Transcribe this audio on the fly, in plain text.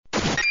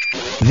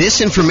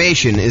This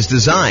information is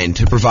designed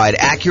to provide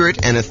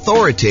accurate and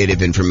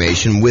authoritative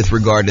information with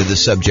regard to the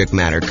subject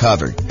matter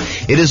covered.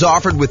 It is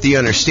offered with the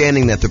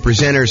understanding that the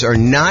presenters are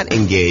not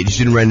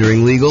engaged in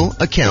rendering legal,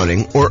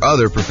 accounting, or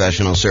other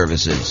professional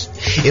services.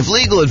 If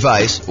legal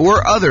advice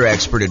or other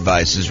expert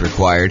advice is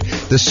required,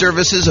 the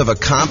services of a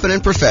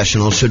competent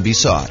professional should be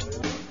sought.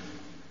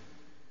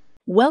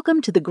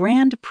 Welcome to the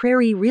Grand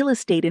Prairie Real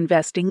Estate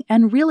Investing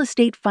and Real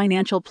Estate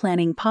Financial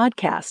Planning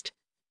podcast.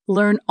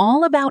 Learn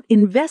all about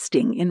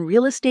investing in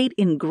real estate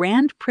in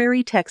Grand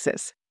Prairie,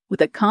 Texas, with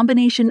a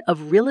combination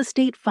of real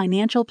estate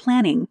financial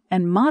planning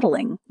and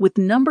modeling with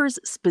numbers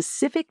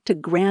specific to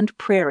Grand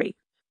Prairie,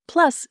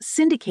 plus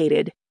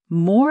syndicated,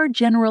 more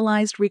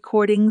generalized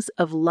recordings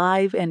of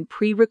live and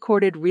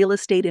pre-recorded real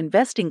estate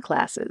investing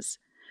classes,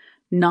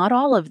 not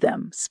all of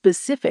them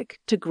specific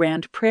to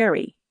Grand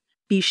Prairie.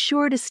 Be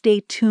sure to stay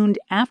tuned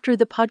after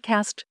the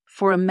podcast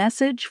for a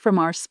message from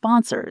our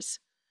sponsors.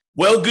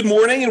 Well, good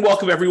morning and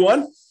welcome,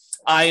 everyone.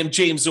 I am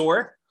James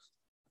Orr.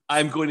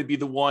 I'm going to be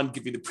the one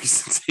giving the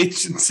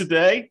presentation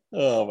today.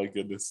 Oh, my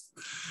goodness.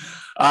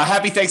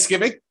 Happy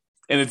Thanksgiving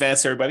in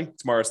advance, everybody.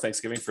 Tomorrow's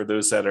Thanksgiving for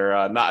those that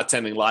are not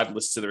attending live and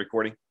listen to the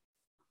recording.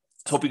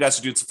 Hope you guys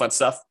are doing some fun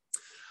stuff.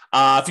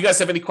 If you guys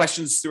have any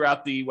questions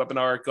throughout the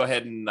webinar, go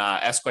ahead and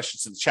ask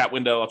questions in the chat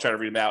window. I'll try to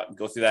read them out and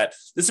go through that.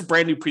 This is a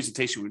brand new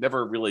presentation. We've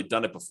never really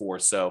done it before,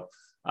 so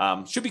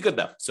should be good,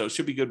 though. So it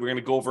should be good. We're going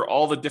to go over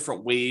all the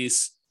different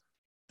ways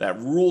that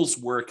rules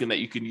work and that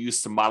you can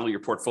use to model your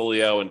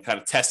portfolio and kind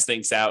of test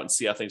things out and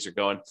see how things are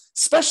going,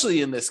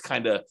 especially in this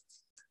kind of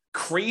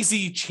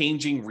crazy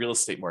changing real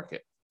estate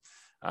market.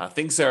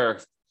 Things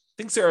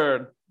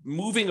are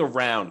moving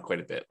around quite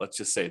a bit. Let's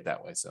just say it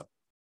that way. So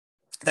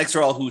thanks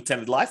for all who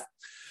attended live.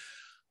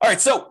 All right,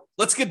 so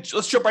let's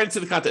jump right into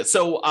the content.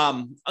 So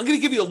I'm going to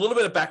give you a little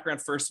bit of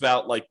background first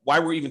about like why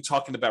we're even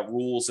talking about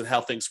rules and how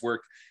things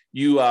work.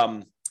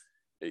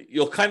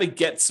 You'll kind of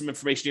get some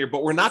information here,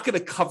 but we're not going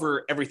to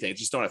cover everything. I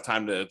just don't have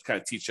time to kind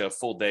of teach a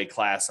full day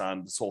class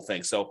on this whole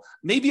thing. So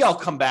maybe I'll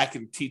come back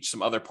and teach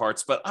some other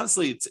parts, but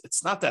honestly,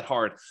 it's not that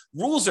hard.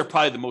 Rules are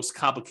probably the most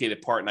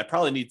complicated part, and I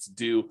probably need to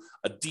do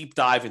a deep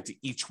dive into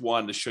each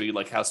one to show you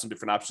like how some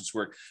different options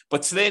work.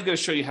 But today I'm going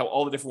to show you how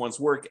all the different ones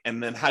work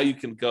and then how you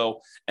can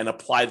go and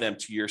apply them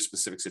to your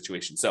specific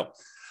situation. So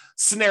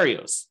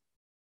scenarios.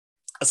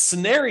 A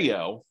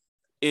scenario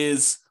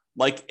is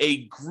like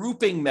a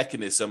grouping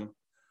mechanism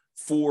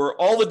for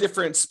all the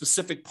different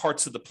specific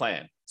parts of the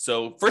plan.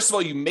 So first of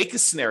all, you make a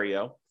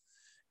scenario.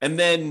 And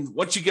then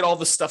once you get all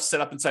the stuff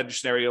set up inside your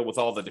scenario with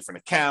all the different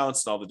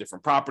accounts and all the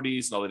different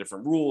properties and all the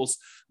different rules,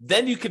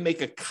 then you can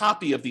make a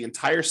copy of the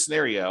entire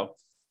scenario,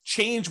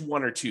 change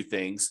one or two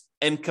things,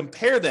 and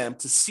compare them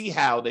to see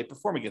how they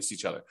perform against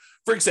each other.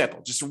 For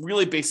example, just a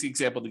really basic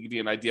example to give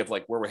you an idea of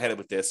like where we're headed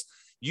with this.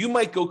 You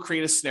might go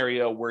create a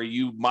scenario where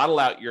you model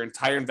out your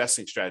entire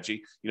investing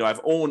strategy. You know, I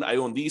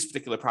own these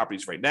particular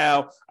properties right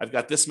now. I've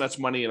got this much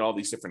money in all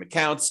these different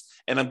accounts,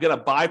 and I'm going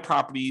to buy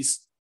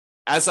properties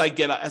as I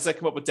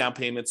come up with down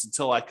payments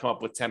until I come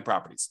up with 10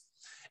 properties.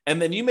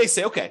 And then you may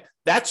say, okay,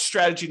 that's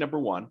strategy number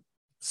one,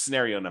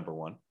 scenario number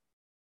one.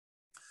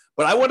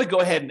 But I want to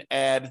go ahead and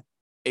add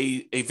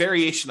a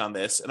variation on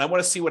this, and I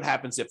want to see what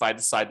happens if I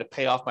decide to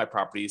pay off my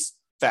properties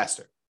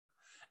faster.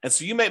 And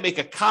so you might make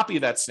a copy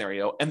of that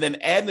scenario and then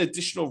add an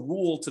additional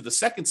rule to the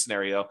second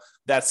scenario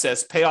that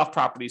says pay off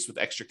properties with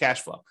extra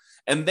cash flow.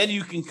 And then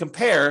you can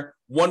compare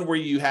one where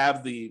you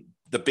have the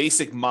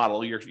basic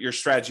model, your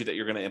strategy that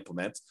you're going to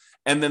implement,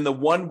 and then the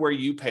one where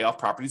you pay off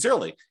properties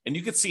early. And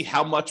you can see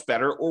how much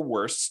better or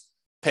worse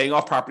paying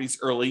off properties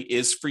early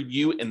is for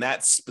you in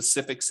that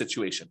specific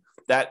situation,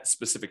 that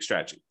specific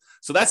strategy.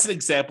 So that's an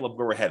example of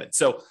where we're headed.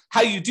 So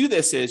how you do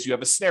this is you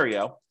have a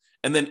scenario,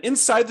 and then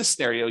inside the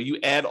scenario, you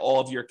add all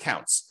of your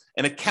accounts.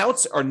 And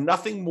accounts are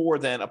nothing more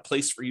than a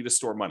place for you to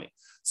store money.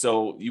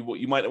 So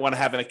you might want to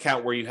have an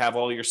account where you have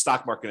all your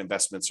stock market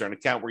investments, or an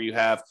account where you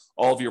have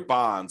all of your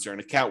bonds, or an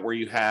account where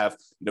you have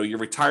your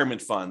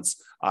retirement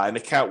funds, an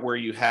account where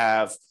you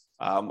have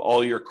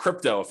all your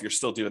crypto, if you're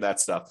still doing that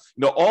stuff.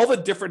 All the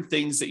different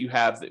things that you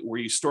have where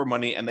you store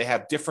money, and they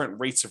have different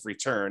rates of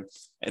return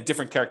and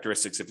different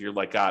characteristics. If you're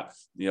like got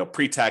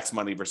pre-tax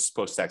money versus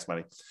post-tax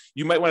money,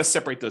 you might want to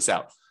separate those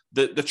out.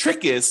 The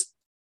trick is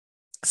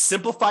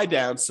simplify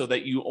down so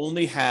that you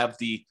only have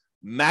the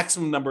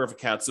maximum number of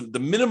accounts, the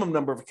minimum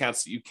number of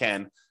accounts that you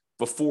can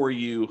before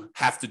you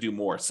have to do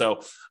more.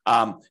 So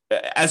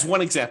as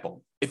one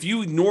example, if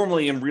you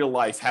normally in real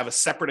life have a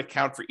separate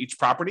account for each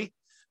property,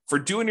 for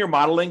doing your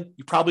modeling,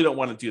 you probably don't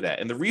want to do that.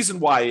 And the reason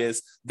why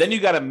is then you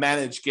got to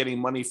manage getting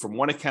money from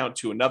one account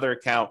to another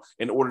account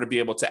in order to be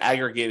able to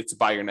aggregate it to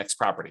buy your next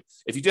property.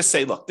 If you just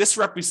say, look, this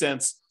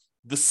represents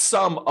the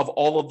sum of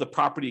all of the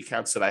property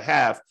accounts that I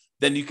have,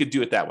 then you could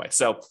do it that way.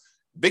 So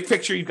big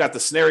picture, you've got the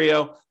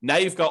scenario. Now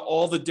you've got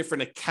all the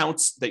different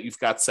accounts that you've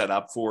got set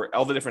up for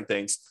all the different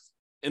things.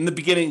 In the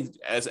beginning,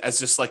 as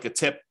just like a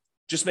tip,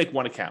 just make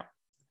one account.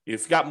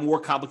 If you've got more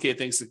complicated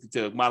things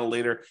to model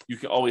later, you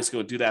can always go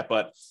and do that.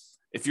 But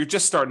if you're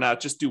just starting out,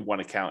 just do one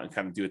account and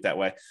kind of do it that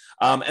way.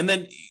 And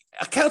then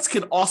accounts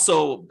can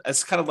also,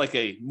 as kind of like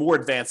a more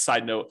advanced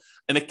side note,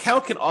 an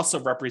account can also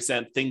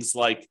represent things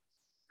like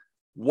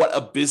what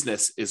a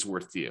business is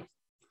worth to you.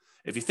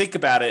 If you think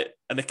about it,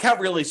 an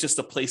account really is just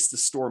a place to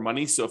store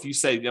money. So if you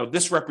say,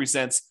 this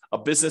represents a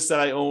business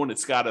that I own,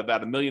 it's got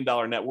about $1 million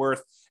net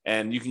worth,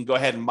 and you can go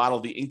ahead and model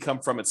the income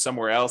from it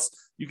somewhere else,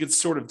 you can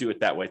sort of do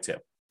it that way too.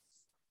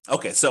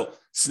 Okay, so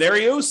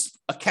scenarios,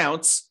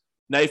 accounts,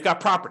 now you've got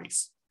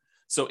properties.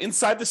 So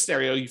inside the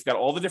scenario, you've got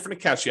all the different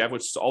accounts you have,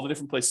 which is all the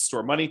different places to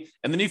store money.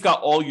 And then you've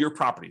got all your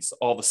properties,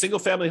 all the single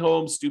family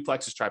homes,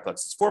 duplexes,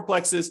 triplexes,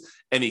 fourplexes,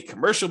 any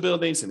commercial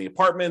buildings, any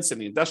apartments,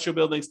 any industrial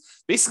buildings,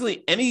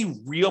 basically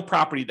any real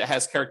property that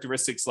has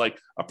characteristics like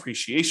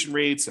appreciation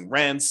rates and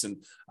rents and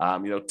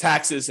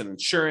taxes and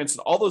insurance and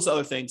all those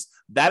other things.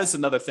 That is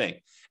another thing.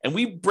 And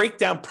we break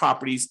down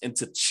properties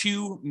into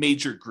two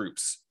major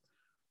groups.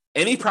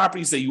 Any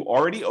properties that you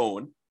already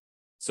own.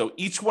 So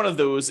each one of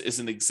those is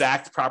an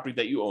exact property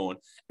that you own.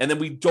 And then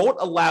we don't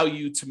allow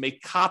you to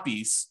make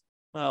copies.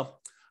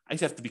 Well, I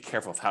have to be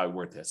careful of how I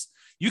word this.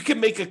 You can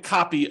make a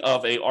copy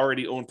of a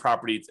already owned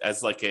property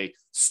as like a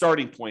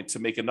starting point to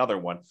make another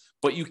one,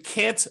 but you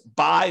can't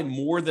buy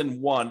more than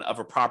one of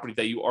a property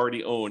that you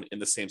already own in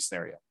the same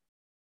scenario.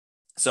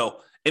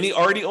 So any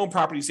already owned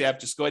properties you have,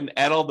 just go ahead and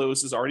add all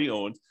those as already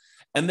owned.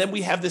 And then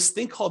we have this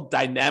thing called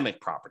dynamic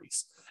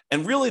properties.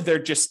 And really, they're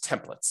just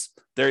templates.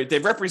 They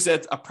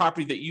represent a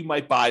property that you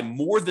might buy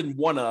more than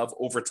one of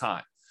over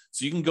time.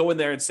 So you can go in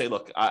there and say,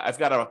 look, I've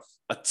got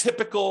a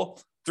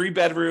typical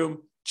 3-bedroom,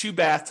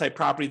 2-bath type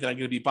property that I'm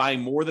going to be buying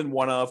more than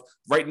one of.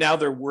 Right now,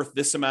 they're worth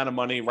this amount of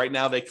money. Right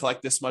now, they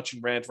collect this much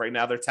in rent. Right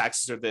now, their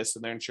taxes are this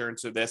and their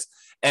insurance are this.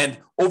 And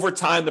over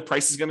time, the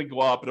price is going to go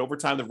up. And over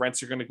time, the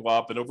rents are going to go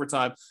up. And over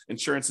time,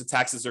 insurance and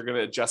taxes are going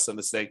to adjust on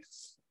this thing.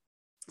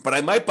 But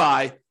I might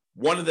buy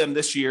one of them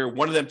this year,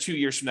 one of them 2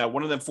 years from now,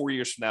 one of them 4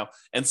 years from now.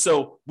 And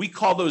so we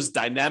call those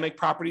dynamic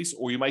properties,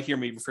 or you might hear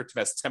me refer to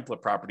them as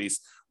template properties,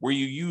 where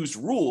you use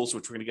rules,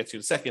 which we're going to get to in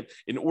a second,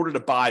 in order to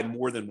buy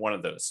more than one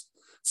of those.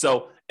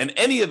 So, and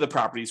any of the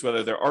properties,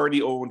 whether they're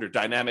already owned or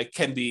dynamic,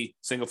 can be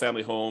single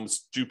family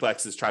homes,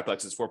 duplexes,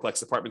 triplexes,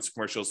 fourplex apartments,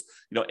 commercials,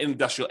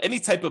 industrial, any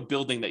type of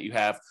building that you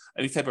have,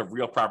 any type of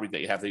real property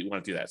that you have that you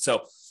want to do that.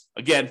 So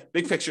again,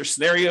 big picture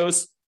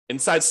scenarios,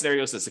 inside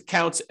scenarios as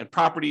accounts and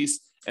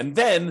properties. And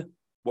then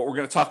what we're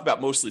going to talk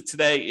about mostly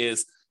today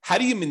is how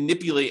do you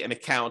manipulate an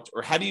account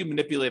or how do you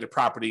manipulate a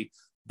property?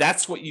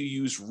 That's what you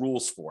use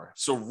rules for.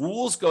 So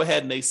rules go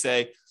ahead and they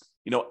say,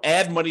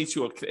 add money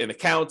to an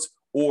account,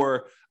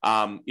 or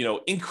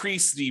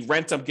increase the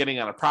rent I'm getting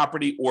on a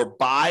property, or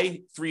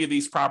buy 3 of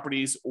these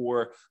properties,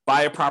 or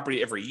buy a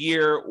property every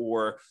year,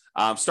 or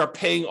start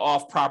paying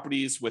off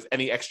properties with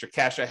any extra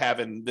cash I have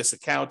in this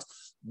account.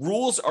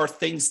 Rules are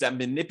things that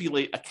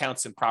manipulate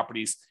accounts and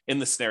properties in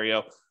the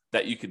scenario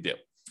that you could do.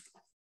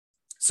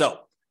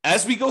 So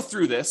as we go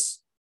through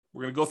this,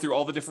 we're going to go through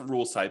all the different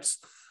rules types.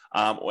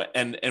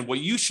 And what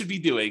you should be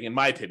doing, in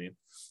my opinion,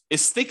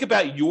 is think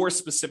about your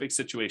specific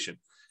situation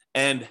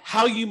and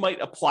how you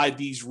might apply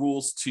these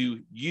rules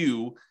to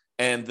you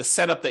and the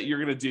setup that you're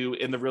going to do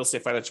in the Real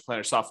Estate Financial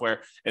Planner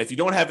software. And if you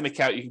don't have an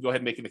account, you can go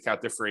ahead and make an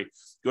account. They're free.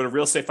 Go to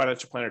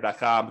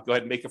realestatefinancialplanner.com, go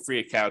ahead and make a free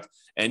account.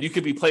 And you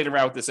could be playing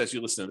around with this as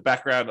you listen in the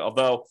background,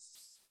 although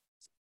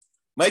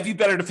might be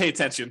better to pay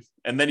attention,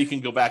 and then you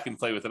can go back and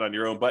play with it on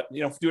your own. But,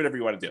 do whatever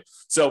you want to do.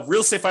 So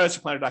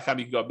realestatefinancialplanner.com,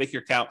 you can go make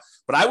your account.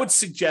 But I would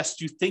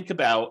suggest you think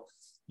about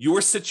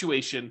your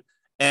situation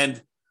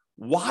and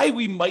why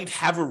we might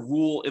have a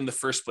rule in the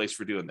first place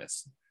for doing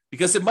this.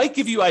 Because it might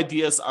give you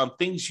ideas on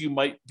things you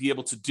might be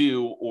able to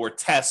do or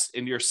test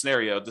in your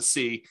scenario to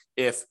see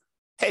if,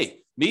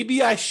 hey,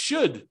 maybe I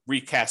should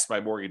recast my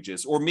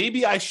mortgages, or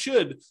maybe I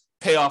should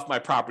pay off my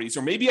properties,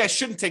 or maybe I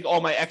shouldn't take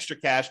all my extra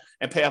cash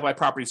and pay off my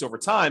properties over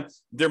time.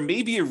 There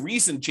may be a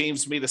reason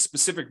James made a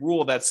specific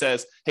rule that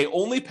says, hey,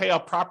 only pay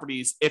off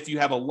properties if you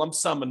have a lump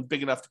sum and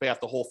big enough to pay off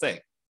the whole thing,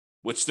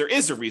 which there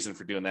is a reason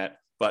for doing that,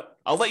 but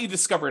I'll let you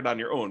discover it on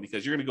your own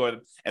because you're going to go ahead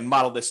and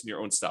model this in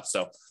your own stuff.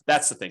 So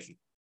that's the thinking.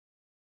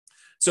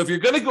 So if you're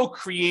going to go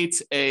create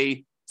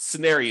a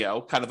scenario,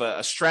 kind of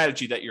a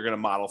strategy that you're going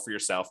to model for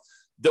yourself,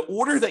 the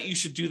order that you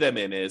should do them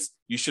in is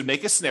you should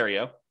make a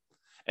scenario.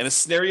 And a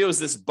scenario is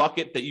this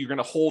bucket that you're going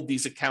to hold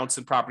these accounts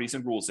and properties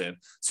and rules in.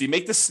 So you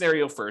make the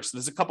scenario first.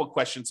 There's a couple of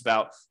questions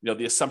about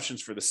the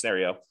assumptions for the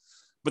scenario.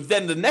 But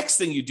then the next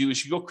thing you do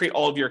is you go create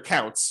all of your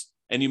accounts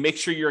and you make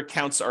sure your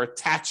accounts are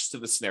attached to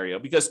the scenario,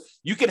 because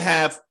you can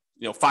have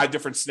 5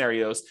 different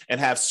scenarios and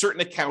have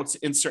certain accounts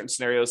in certain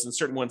scenarios and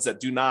certain ones that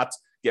do not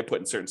get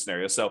put in certain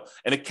scenarios. So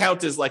an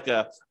account is like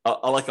a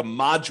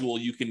module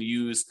you can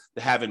use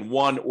to have in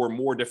one or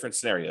more different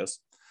scenarios.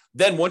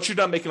 Then once you're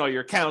done making all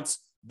your accounts,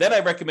 then I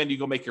recommend you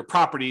go make your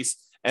properties,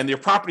 and your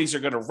properties are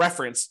going to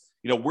reference,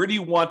 where do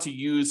you want to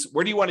use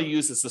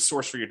as the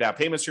source for your down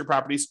payments for your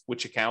properties,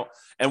 which account,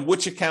 and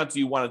which account do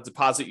you want to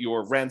deposit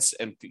your rents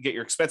and get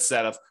your expenses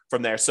out of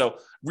from there. So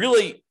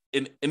really,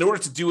 in order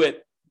to do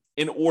it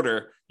in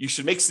order. You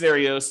should make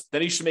scenarios,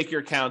 then you should make your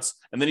accounts,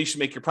 and then you should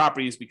make your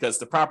properties, because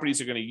the properties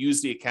are going to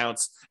use the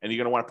accounts and you're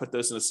going to want to put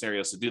those in the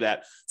scenarios to do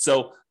that.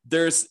 So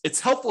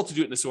it's helpful to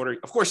do it in this order.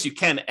 Of course, you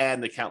can add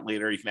an account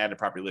later. You can add a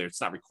property later. It's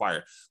not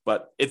required,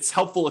 but it's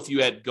helpful if you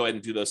go ahead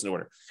and do those in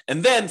order.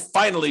 And then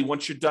finally,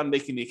 once you're done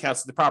making the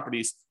accounts of the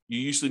properties, you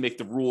usually make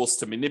the rules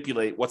to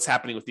manipulate what's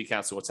happening with the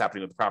accounts and what's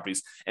happening with the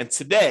properties. And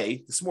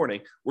today, this morning,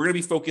 we're going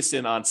to be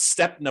focusing on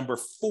step number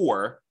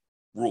 4,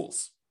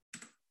 rules.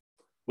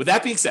 With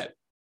that being said,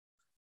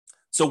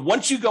 so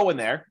once you go in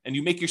there and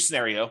you make your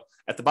scenario,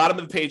 at the bottom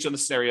of the page on the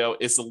scenario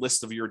is the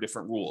list of your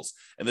different rules.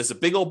 And there's a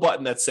big old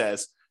button that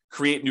says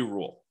create new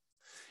rule.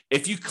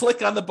 If you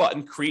click on the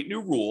button, create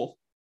new rule,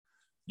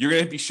 you're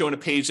going to be shown a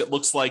page that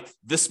looks like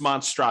this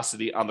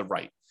monstrosity on the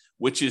right,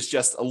 which is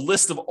just a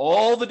list of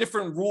all the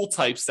different rule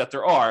types that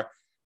there are.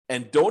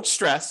 And don't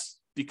stress,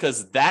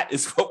 because that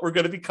is what we're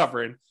going to be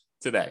covering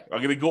today. I'm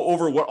going to go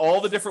over what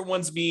all the different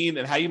ones mean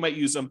and how you might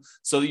use them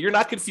so that you're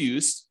not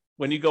confused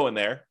when you go in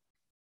there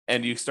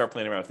and you start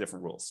playing around with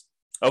different rules.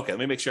 Okay, let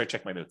me make sure I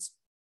check my notes.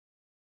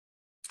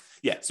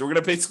 Yeah, so we're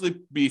going to basically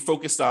be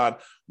focused on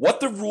what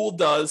the rule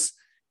does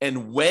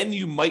and when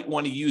you might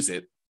want to use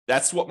it.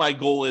 That's what my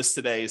goal is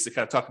today, is to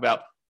kind of talk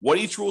about what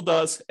each rule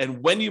does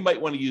and when you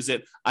might want to use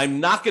it. I'm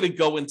not going to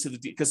go into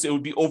because it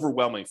would be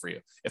overwhelming for you.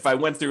 If I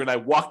went through and I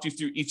walked you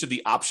through each of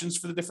the options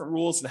for the different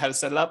rules and how to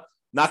set it up,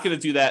 not going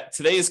to do that.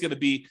 Today is going to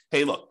be,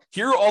 hey, look,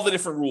 here are all the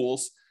different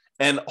rules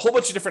and a whole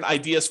bunch of different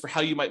ideas for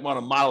how you might want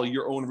to model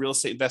your own real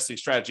estate investing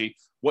strategy,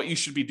 what you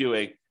should be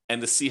doing,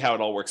 and to see how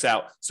it all works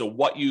out. So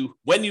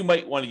when you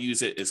might want to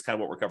use it is kind of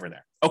what we're covering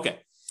there. Okay.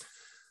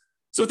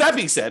 So with that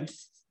being said,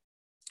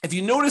 if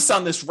you notice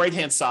on this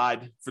right-hand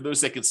side, for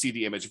those that can see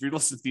the image, if you're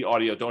listening to the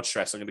audio, don't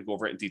stress, I'm going to go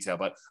over it in detail.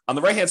 But on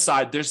the right-hand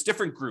side, there's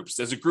different groups.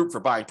 There's a group for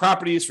buying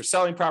properties, for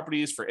selling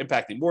properties, for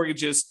impacting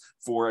mortgages,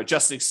 for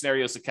adjusting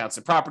scenarios, accounts,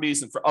 and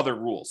properties, and for other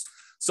rules.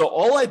 So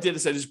all I did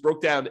is I just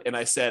broke down and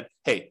I said,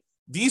 hey,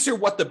 these are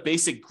what the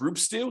basic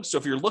groups do. So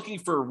if you're looking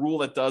for a rule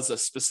that does a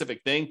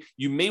specific thing,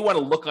 you may want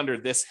to look under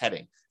this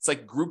heading. It's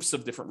like groups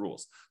of different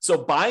rules. So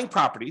buying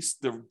properties,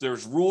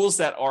 there's rules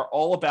that are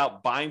all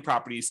about buying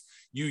properties.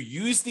 You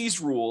use these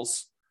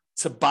rules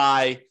to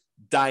buy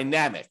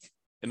dynamic.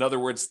 In other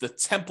words, the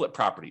template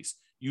properties.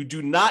 You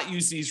do not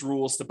use these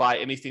rules to buy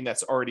anything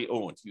that's already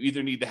owned. You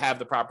either need to have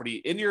the property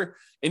in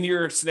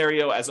your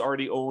scenario as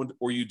already owned,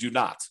 or you do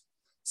not.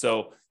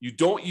 So you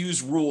don't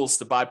use rules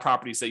to buy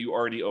properties that you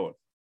already own.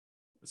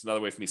 That's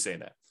another way for me saying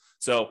that.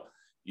 So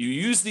you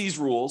use these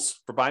rules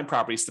for buying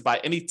properties to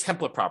buy any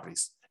template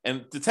properties.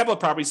 And the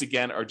template properties,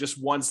 again, are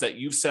just ones that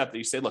you've set up that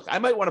you say, look, I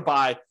might want to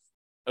buy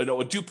a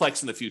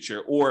duplex in the future,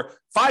 or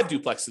 5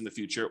 duplexes in the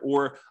future,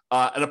 or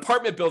an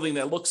apartment building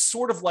that looks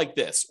sort of like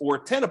this, or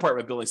 10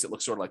 apartment buildings that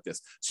look sort of like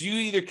this. So you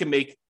either can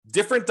make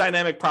different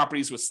dynamic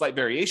properties with slight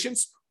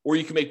variations, or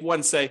you can make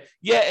one say,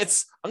 yeah,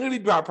 I'm going to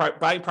be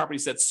buying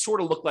properties that sort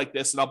of look like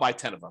this, and I'll buy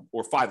 10 of them,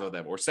 or 5 of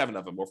them, or 7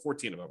 of them, or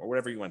 14 of them, or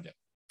whatever you want to do.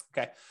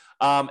 Okay.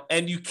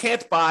 And you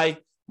can't buy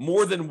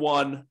more than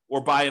one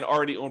or buy an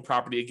already owned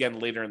property again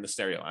later in the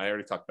scenario. I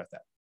already talked about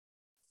that.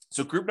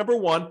 So group number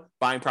 1,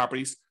 buying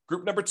properties.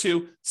 Group number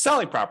 2,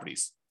 selling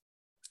properties.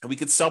 And we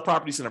could sell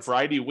properties in a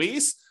variety of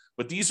ways,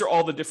 but these are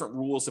all the different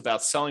rules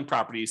about selling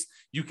properties.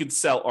 You can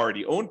sell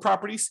already owned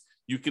properties.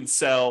 You can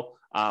sell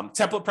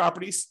template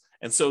properties.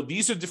 And so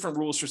these are different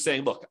rules for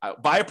saying, look,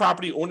 buy a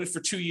property, own it for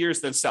 2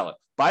 years, then sell it.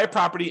 Buy a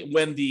property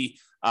when the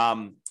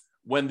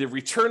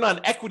return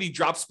on equity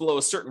drops below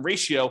a certain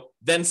ratio,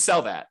 then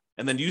sell that,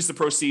 and then use the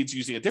proceeds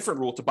using a different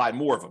rule to buy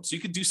more of them. So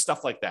you could do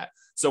stuff like that.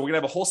 So we're going to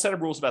have a whole set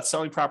of rules about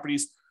selling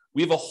properties.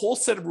 We have a whole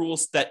set of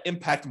rules that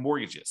impact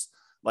mortgages,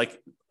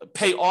 like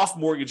pay off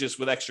mortgages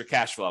with extra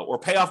cash flow, or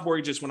pay off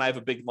mortgages when I have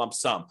a big lump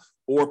sum,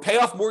 or pay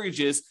off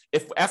mortgages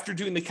if after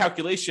doing the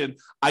calculation,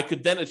 I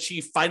could then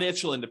achieve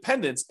financial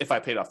independence if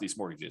I paid off these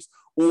mortgages,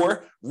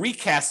 or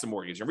recast a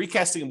mortgage. And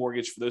recasting a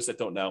mortgage, for those that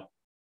don't know,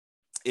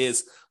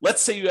 is,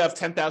 let's say you have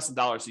 $10,000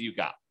 that you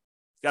got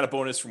a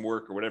bonus from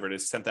work or whatever it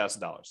is,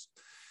 $10,000.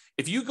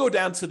 If you go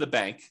down to the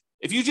bank,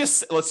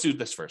 let's do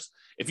this first.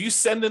 If you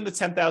send in the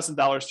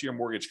 $10,000 to your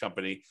mortgage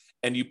company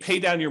and you pay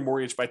down your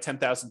mortgage by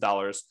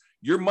 $10,000,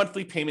 your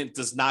monthly payment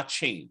does not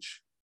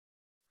change.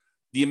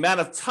 The amount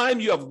of time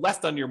you have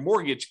left on your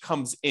mortgage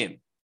comes in.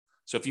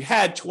 So if you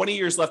had 20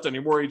 years left on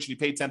your mortgage and you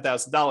paid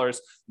 $10,000,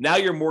 now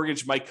your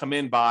mortgage might come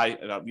in by,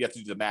 you have to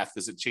do the math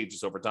because it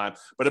changes over time,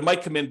 but it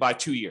might come in by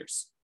 2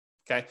 years.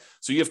 Okay.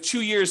 So you have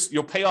 2 years,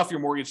 you'll pay off your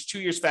mortgage 2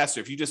 years faster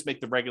if you just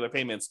make the regular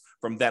payments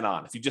from then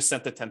on, if you just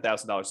sent the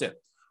 $10,000 in.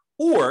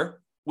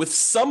 Or with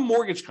some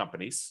mortgage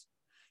companies,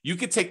 you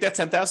could take that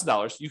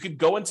 $10,000, you could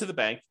go into the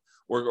bank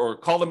or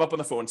call them up on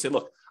the phone and say,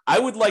 look, I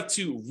would like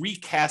to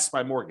recast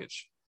my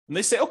mortgage. And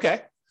they say,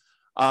 okay,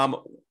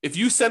 if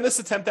you send us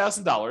the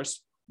 $10,000,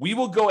 we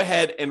will go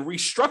ahead and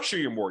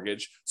restructure your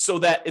mortgage so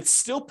that it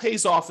still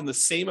pays off in the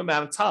same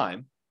amount of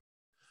time,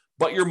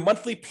 but your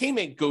monthly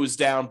payment goes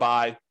down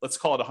by, let's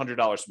call it $100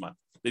 a month.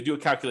 They do a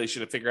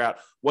calculation to figure out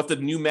what the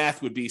new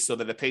math would be so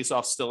that it pays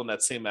off still in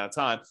that same amount of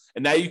time.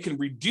 And now you can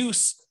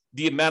reduce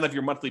the amount of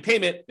your monthly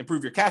payment,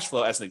 improve your cash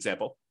flow, as an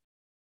example,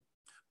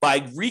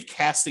 by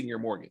recasting your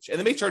mortgage. And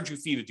they may charge you a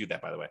fee to do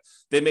that, by the way.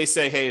 They may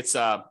say, hey, it's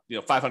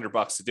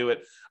 $500 to do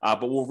it,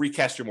 but we'll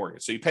recast your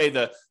mortgage. So you pay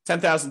the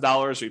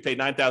 $10,000 or you pay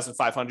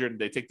 $9,500 and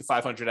they take the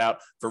 $500 out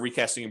for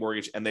recasting your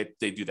mortgage, and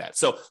they do that.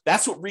 So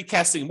that's what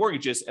recasting a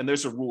mortgage is, and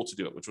there's a rule to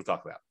do it, which we'll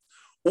talk about.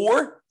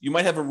 Or you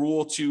might have a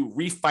rule to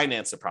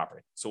refinance a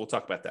property. So we'll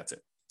talk about that too.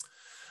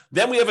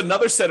 Then we have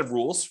another set of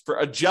rules for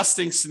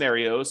adjusting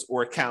scenarios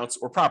or accounts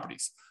or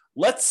properties.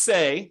 Let's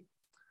say,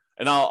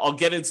 and I'll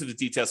get into the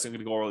details, so I'm going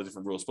to go over all the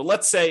different rules. But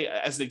let's say,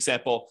 as an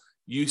example,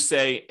 you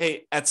say,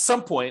 hey, at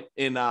some point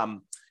in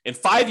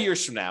 5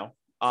 years from now,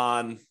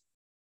 on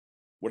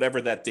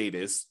whatever that date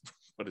is,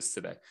 what is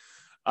today?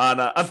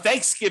 On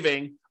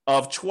Thanksgiving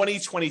of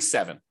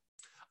 2027,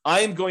 I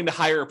am going to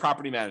hire a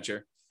property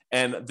manager,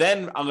 and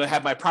then I'm going to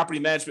have my property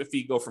management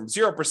fee go from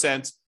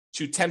 0%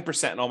 to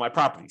 10% in all my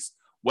properties.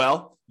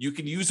 Well, you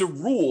can use a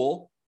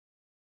rule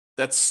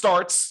that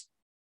starts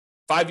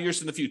 5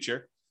 years in the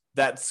future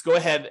that go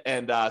ahead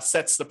and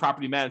sets the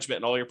property management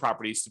in all your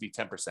properties to be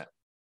 10%.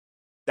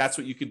 That's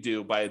what you can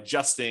do by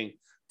adjusting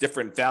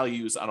different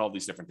values on all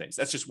these different things.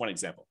 That's just one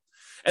example.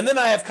 And then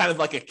I have kind of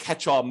like a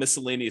catch-all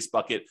miscellaneous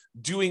bucket,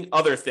 doing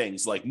other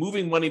things like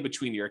moving money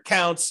between your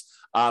accounts,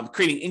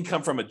 creating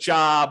income from a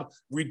job,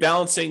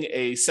 rebalancing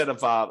a set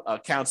of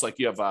accounts, like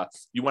you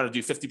want to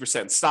do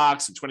 50% in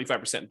stocks and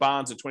 25% in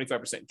bonds and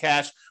 25% in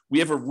cash. We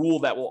have a rule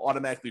that will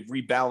automatically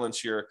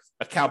rebalance your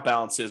account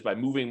balances by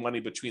moving money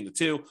between the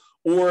two.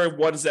 Or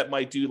ones that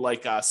might do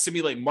like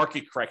simulate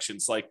market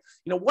corrections. Like,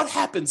 what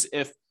happens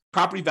if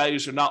property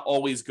values are not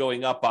always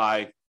going up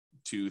by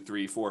 2,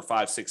 3, 4,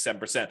 5, 6,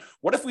 7%?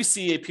 What if we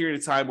see a period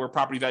of time where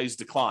property values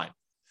decline?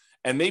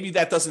 And maybe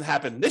that doesn't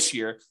happen this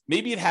year.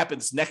 Maybe it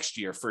happens next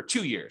year for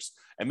 2 years.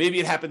 And maybe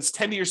it happens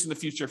 10 years in the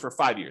future for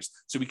 5 years.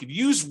 So we could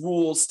use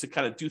rules to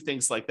kind of do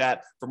things like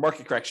that for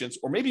market corrections.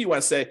 Or maybe you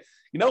want to say,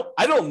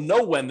 I don't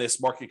know when this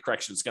market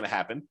correction is going to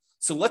happen,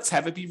 so let's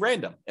have it be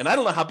random. And I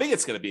don't know how big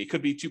it's going to be. It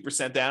could be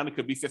 2% down. It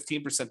could be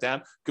 15% down.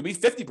 It could be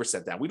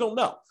 50% down. We don't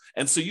know.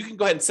 And so you can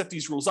go ahead and set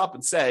these rules up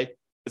and say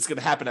it's going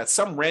to happen at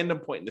some random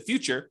point in the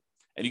future.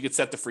 And you could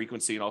set the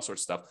frequency and all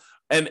sorts of stuff.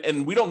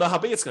 And we don't know how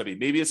big it's going to be.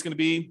 Maybe it's going to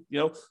be,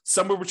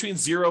 somewhere between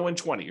 0 and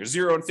 20 or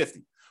 0 and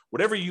 50,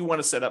 whatever you want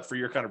to set up for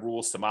your kind of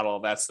rules to model all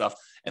that stuff.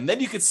 And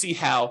then you can see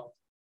how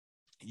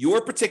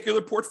your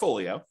particular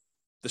portfolio,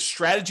 the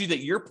strategy that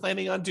you're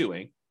planning on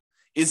doing,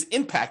 is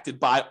impacted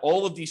by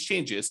all of these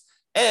changes.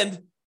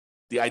 And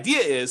the idea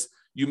is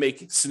you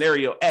make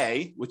scenario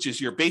A, which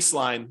is your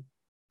baseline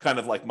kind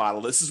of like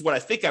model. This is what I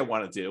think I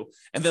want to do.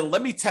 And then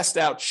let me test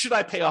out, should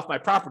I pay off my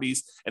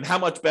properties and how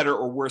much better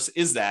or worse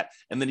is that?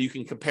 And then you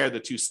can compare the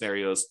two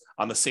scenarios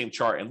on the same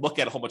chart and look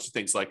at a whole bunch of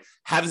things like,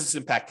 how does this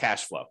impact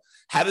cash flow?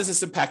 How does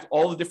this impact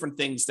all the different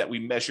things that we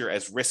measure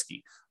as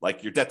risky,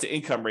 like your debt to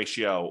income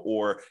ratio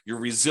or your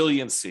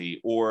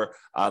resiliency or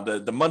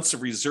the months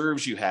of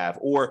reserves you have,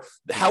 or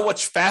how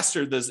much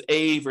faster does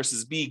A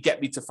versus B get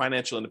me to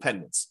financial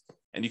independence?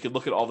 And you can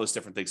look at all those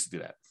different things to do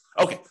that.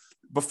 Okay.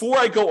 Before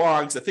I go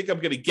on, because I think I'm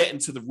going to get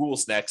into the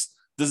rules next,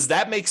 does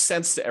that make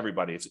sense to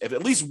everybody? If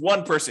at least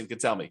one person can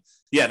tell me,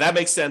 yeah, that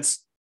makes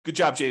sense. Good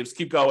job, James.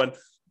 Keep going.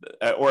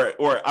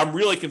 Or I'm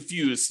really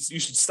confused. You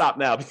should stop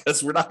now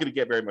because we're not going to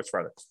get very much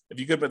further.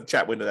 If you could put the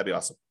chat window, that'd be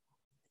awesome.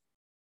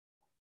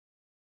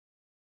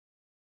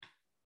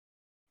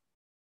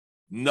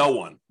 No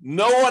one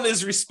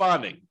is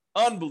responding.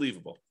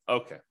 Unbelievable.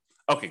 Okay,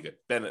 good.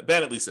 Ben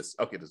at least is.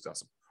 Okay, that's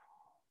awesome.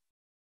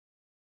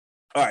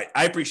 All right.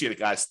 I appreciate it,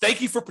 guys.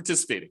 Thank you for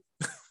participating.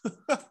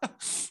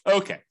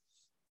 Okay.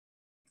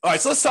 All right.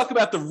 So let's talk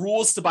about the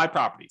rules to buy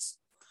properties.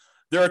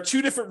 There are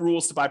two different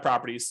rules to buy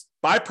properties.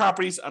 Buy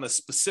properties on a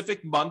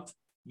specific month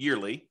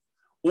yearly,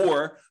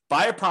 or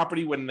buy a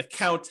property when an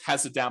account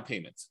has a down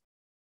payment.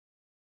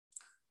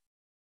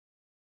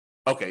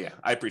 Okay. Yeah.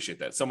 I appreciate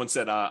that. Someone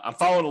said, I'm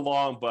following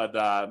along, but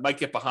might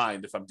get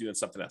behind if I'm doing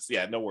something else.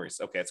 Yeah. No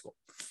worries. Okay. That's cool.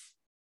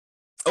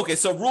 Okay,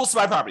 so rules to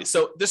buy properties.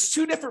 So there's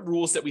two different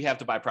rules that we have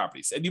to buy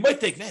properties. And you might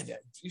think, man,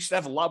 you should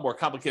have a lot more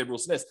complicated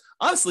rules than this.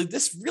 Honestly,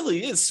 this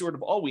really is sort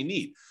of all we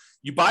need.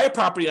 You buy a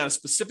property on a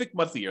specific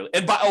monthly year.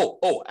 And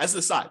as an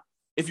aside,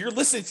 if you're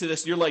listening to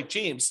this and you're like,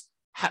 James,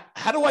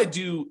 how do I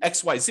do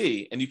X, Y,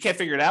 Z? And you can't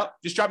figure it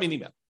out, just drop me an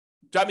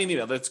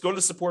email. Let's go to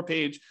the support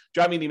page,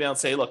 drop me an email and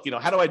say, look,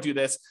 how do I do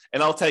this?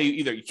 And I'll tell you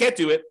either you can't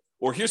do it,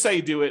 or here's how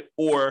you do it,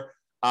 or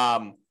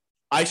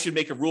I should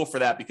make a rule for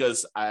that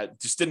because it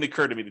just didn't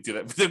occur to me to do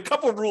that. But a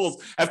couple of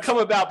rules have come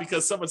about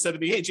because someone said to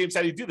me, hey, James,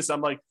 how do you do this?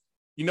 I'm like,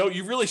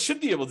 you really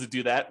should be able to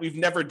do that. We've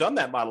never done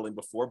that modeling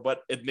before,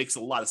 but it makes a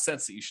lot of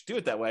sense that you should do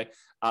it that way.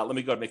 Let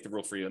me go and make the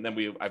rule for you. And then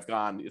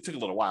it took a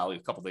little while, a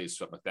couple of days,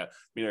 something like that.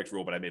 Me make the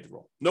rule, but I made the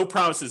rule. No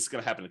promises it's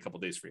going to happen in a couple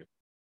of days for you.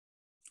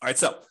 All right,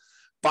 so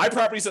buy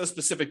properties on a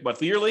specific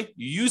monthly yearly.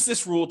 You use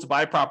this rule to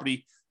buy a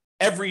property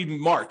every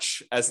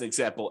March, as an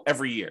example,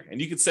 every year. And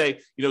you could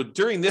say,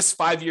 during this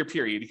 5-year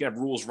period, you can have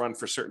rules run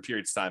for certain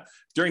periods of time.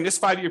 During this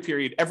 5-year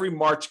period, every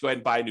March, go ahead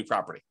and buy a new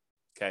property.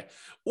 Okay.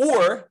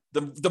 Or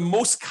the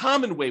most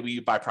common way we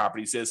buy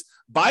properties is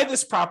buy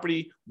this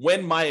property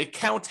when my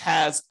account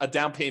has a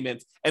down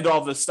payment and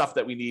all the stuff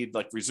that we need,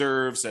 like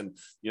reserves and,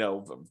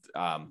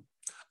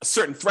 a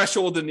certain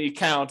threshold in the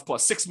account,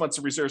 plus 6 months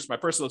of reserves for my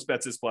personal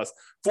expenses, plus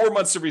 4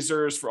 months of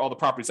reserves for all the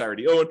properties I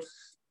already own,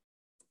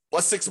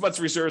 plus 6 months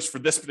of reserves for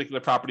this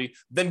particular property.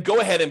 Then go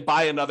ahead and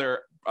buy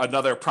another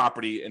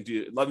property and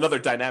do another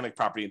dynamic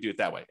property and do it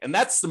that way. And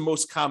that's the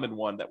most common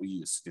one that we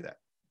use to do that.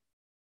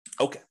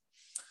 Okay.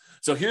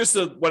 So here's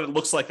what it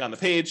looks like on the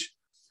page.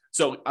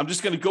 So I'm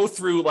just going to go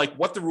through like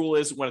what the rule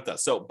is and what it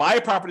does. So buy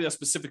a property in a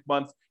specific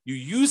month. You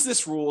use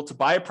this rule to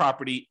buy a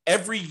property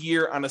every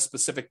year on a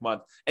specific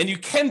month. And you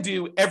can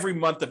do every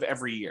month of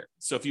every year.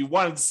 So if you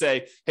wanted to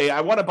say, hey, I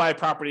want to buy a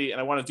property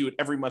and I want to do it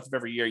every month of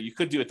every year, you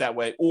could do it that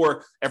way,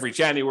 or every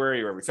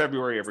January or every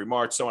February, every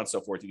March, so on and so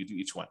forth. You could do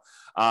each one.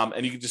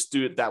 And you can just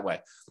do it that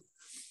way.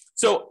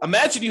 So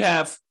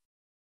imagine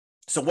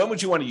so when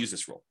would you want to use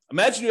this rule?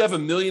 Imagine you have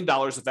 $1 million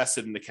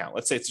invested in an account.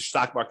 Let's say it's a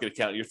stock market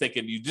account. You're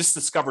thinking you just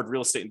discovered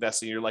real estate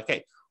investing. You're like,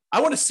 hey, I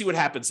want to see what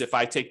happens if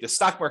I take the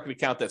stock market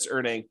account that's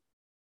earning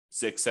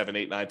 6, 7,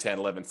 8, 9, 10,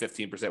 11,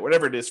 15%,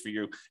 whatever it is for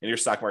you in your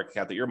stock market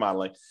account that you're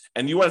modeling.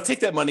 And you want to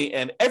take that money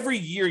and every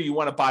year you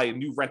want to buy a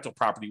new rental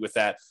property with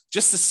that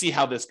just to see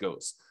how this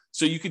goes.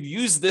 So you could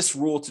use this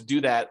rule to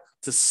do that,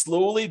 to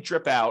slowly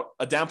drip out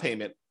a down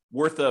payment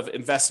worth of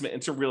investment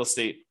into real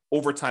estate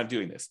over time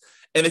doing this.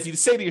 And if you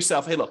say to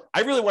yourself, hey, look,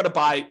 I really want to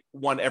buy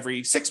one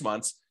every 6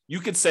 months,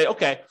 you could say,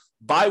 okay,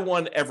 buy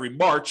one every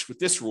March with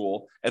this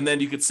rule. And then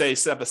you could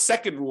set up a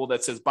second rule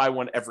that says buy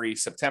one every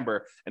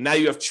September. And now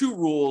you have 2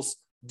 rules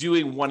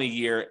doing one a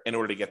year in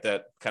order to get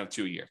that kind of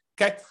 2 a year.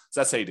 Okay.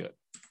 So that's how you do it.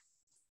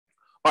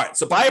 All right.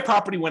 So buy a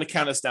property when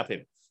account has down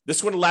payment.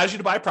 This one allows you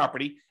to buy a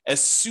property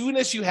as soon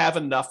as you have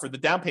enough for the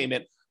down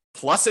payment,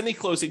 plus any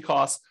closing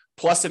costs,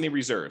 plus any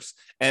reserves.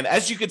 And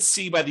as you can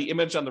see by the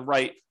image on the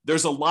right,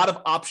 there's a lot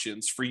of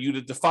options for you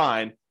to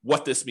define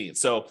what this means.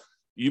 So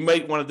you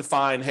might want to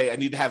define, hey, I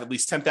need to have at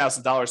least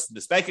 $10,000 in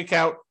this bank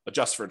account,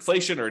 adjust for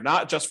inflation or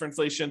not adjust for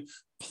inflation,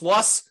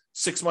 plus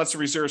 6 months of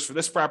reserves for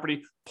this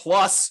property,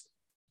 plus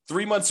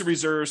 3 months of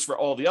reserves for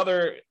all the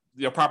other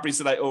properties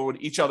that I own,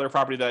 each other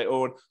property that I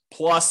own,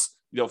 plus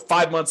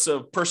 5 months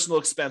of personal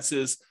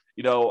expenses,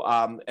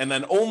 and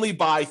then only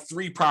buy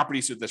 3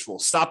 properties with this rule.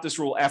 Stop this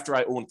rule after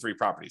I own 3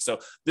 properties. So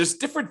there's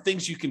different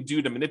things you can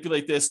do to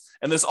manipulate this.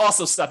 And there's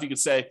also stuff you could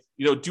say,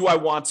 do I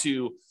want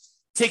to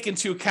take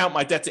into account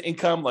my debt to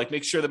income, like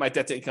make sure that my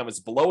debt to income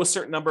is below a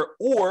certain number?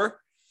 Or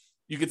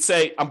you could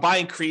say, I'm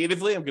buying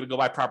creatively. I'm going to go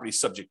buy properties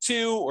subject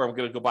to, or I'm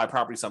going to go buy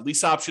properties on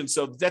lease options.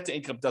 So the debt to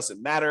income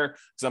doesn't matter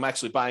because I'm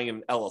actually buying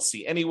an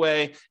LLC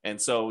anyway. And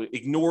so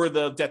ignore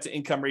the debt to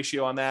income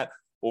ratio on that,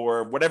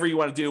 or whatever you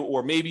want to do.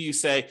 Or maybe you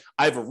say,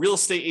 I have a real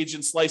estate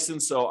agent's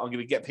license, so I'm going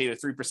to get paid a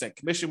 3%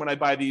 commission when I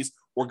buy these,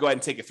 or go ahead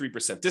and take a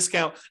 3%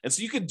 discount. And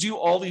so you could do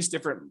all these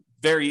different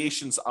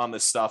variations on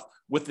this stuff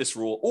with this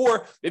rule.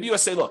 Or maybe you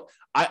say, look,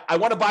 I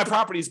want to buy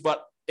properties,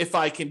 but if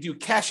I can do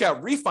cash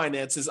out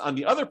refinances on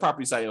the other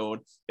properties I own,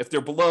 if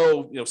they're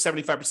below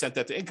 75%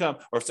 debt to income,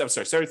 or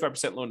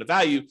 75% loan to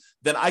value,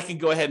 then I can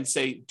go ahead and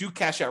say, do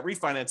cash out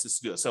refinances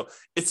to do it. So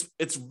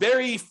it's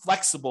very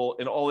flexible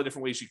in all the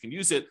different ways you can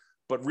use it,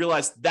 but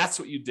realize that's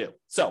what you do.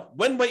 So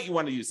when might you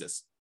want to use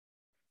this?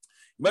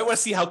 You might want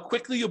to see how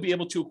quickly you'll be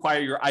able to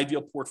acquire your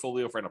ideal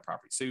portfolio of rental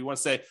property. So you want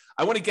to say,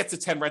 I want to get to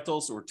 10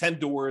 rentals or 10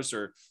 doors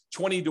or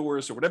 20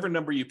 doors or whatever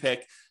number you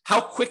pick. How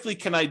quickly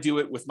can I do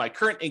it with my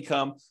current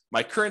income,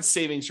 my current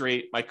savings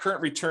rate, my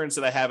current returns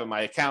that I have in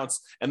my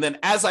accounts? And then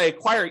as I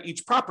acquire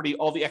each property,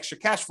 all the extra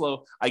cash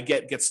flow I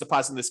get gets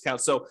deposited in this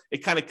account. So it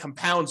kind of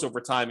compounds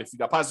over time if you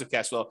got positive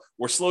cash flow,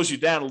 or slows you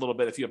down a little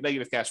bit if you have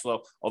negative cash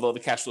flow, although the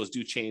cash flows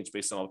do change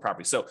based on all the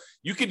property. So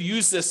you could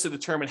use this to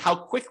determine how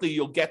quickly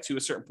you'll get to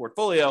a certain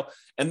portfolio.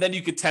 And then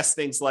you could test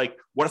things like,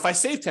 what if I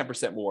save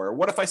 10% more? Or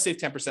what if I save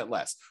 10%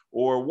 less?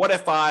 Or what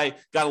if I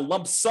got a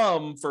lump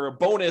sum for a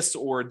bonus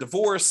or a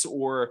divorce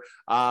or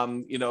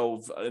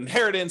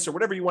inheritance or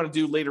whatever you want to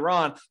do later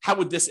on? How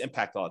would this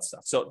impact all that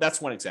stuff? So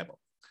that's one example.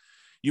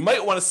 You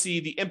might want to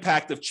see the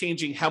impact of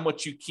changing how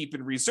much you keep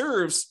in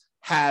reserves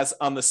has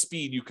on the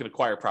speed you can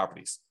acquire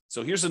properties.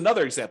 So here's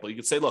another example. You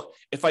could say, look,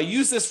 if I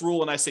use this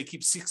rule and I say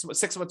keep six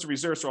months of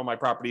reserves for all my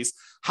properties,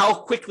 how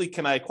quickly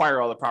can I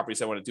acquire all the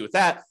properties I want to do with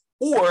that?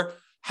 Or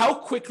how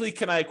quickly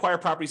can I acquire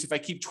properties if I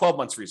keep 12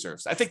 months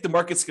reserves? I think the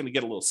market's going to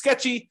get a little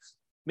sketchy.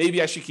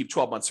 Maybe I should keep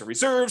 12 months of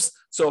reserves.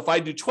 So if I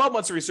do 12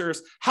 months of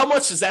reserves, how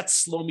much does that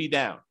slow me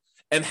down?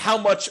 And how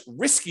much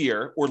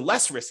riskier or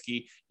less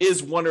risky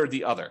is one or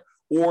the other?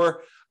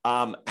 Or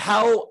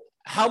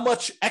how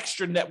much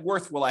extra net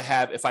worth will I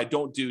have if I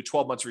don't do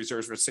 12 months of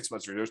reserves versus 6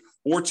 months of reserves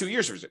or 2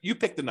 years of reserves? You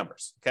pick the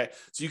numbers, okay?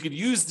 So you could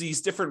use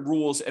these different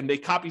rules and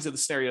make copies of the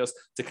scenarios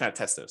to kind of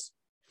test those.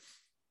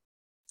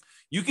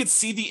 You could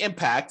see the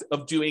impact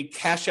of doing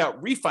cash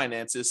out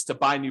refinances to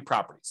buy new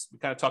properties. We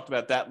kind of talked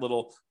about that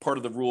little part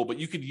of the rule, but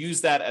you could use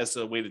that as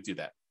a way to do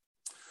that.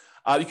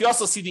 You could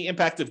also see the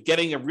impact of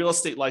getting a real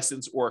estate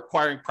license or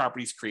acquiring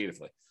properties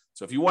creatively.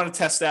 So if you want to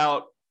test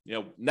out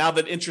Now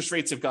that interest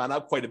rates have gone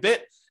up quite a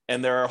bit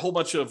and there are a whole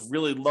bunch of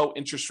really low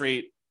interest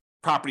rate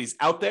properties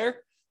out there,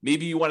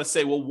 maybe you want to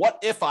say, well, what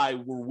if I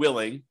were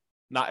willing,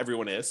 not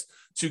everyone is,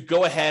 to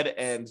go ahead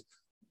and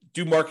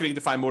do marketing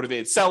to find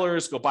motivated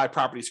sellers, go buy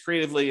properties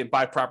creatively and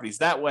buy properties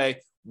that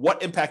way?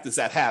 What impact does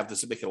that have?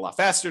 Does it make it a lot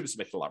faster? Does it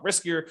make it a lot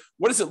riskier?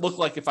 What does it look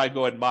like if I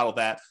go ahead and model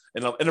that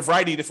in a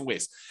variety of different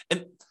ways?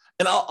 And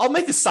I'll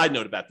make a side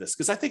note about this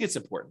because I think it's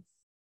important.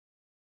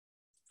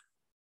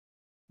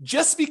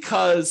 Just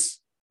because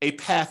a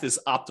path is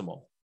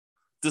optimal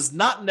does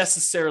not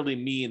necessarily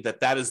mean that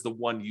that is the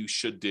one you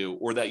should do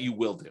or that you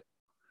will do.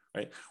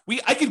 Right?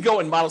 I could go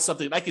and model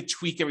something and I could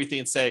tweak everything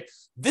and say,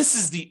 this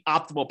is the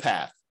optimal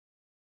path,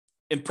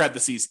 in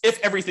parentheses, if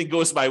everything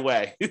goes my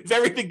way, if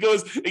everything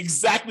goes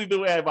exactly the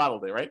way I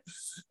modeled it, right?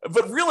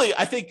 But really,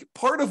 I think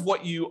part of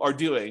what you are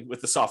doing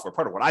with the software,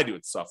 part of what I do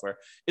with the software,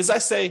 is I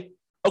say,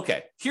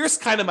 okay, here's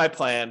kind of my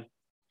plan.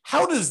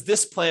 How does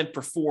this plan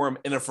perform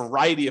in a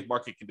variety of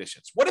market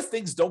conditions? What if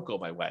things don't go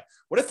my way?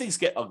 What if things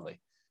get ugly?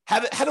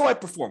 How do I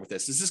perform with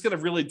this? Is this going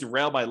to really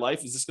derail my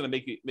life? Is this going to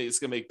make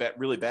it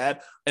really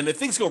bad? And if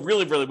things go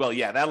really, really well,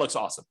 yeah, that looks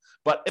awesome.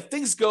 But if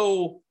things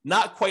go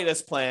not quite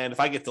as planned, if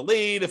I get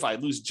delayed, if I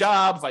lose a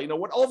job, if I,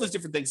 all those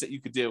different things that you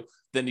could do,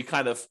 then you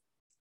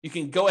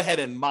can go ahead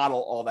and model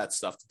all that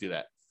stuff to do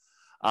that.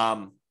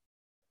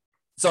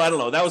 So I don't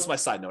know. That was my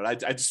side note.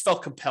 I just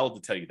felt compelled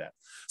to tell you that.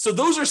 So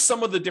those are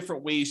some of the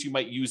different ways you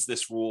might use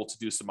this rule to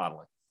do some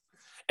modeling.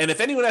 And if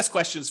anyone has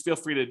questions, feel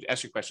free to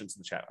ask your questions in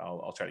the chat.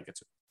 I'll try to get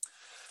to it.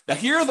 Now,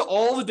 here are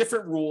all the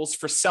different rules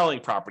for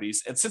selling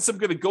properties. And since I'm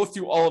going to go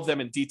through all of them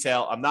in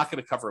detail, I'm not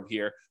going to cover them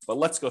here, but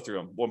let's go through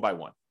them one by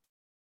one.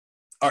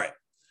 All right.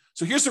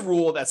 So here's a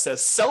rule that says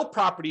sell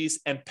properties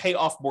and pay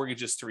off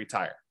mortgages to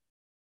retire.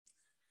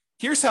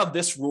 Here's how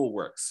this rule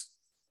works.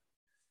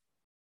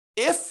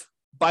 If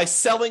by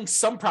selling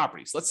some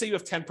properties, let's say you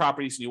have 10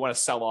 properties and you want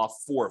to sell off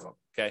 4 of them,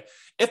 okay?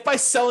 If by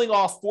selling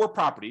off 4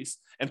 properties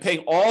and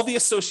paying all the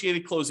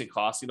associated closing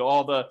costs,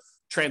 all the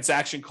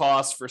transaction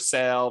costs for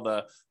sale,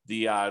 the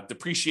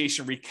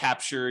depreciation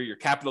recapture, your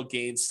capital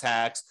gains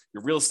tax,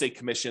 your real estate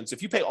commissions.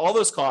 If you pay all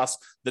those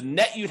costs, the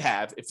net you'd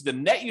have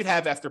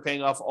after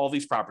paying off all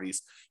these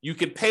properties, you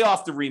could pay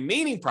off the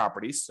remaining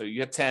properties. So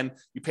you have 10,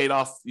 you paid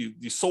off,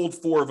 you sold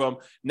 4 of them.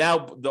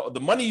 Now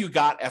the money you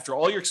got after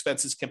all your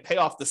expenses can pay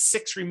off the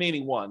 6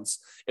 remaining ones.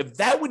 If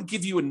that would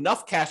give you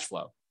enough cash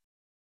flow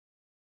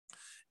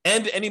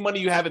and any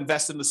money you have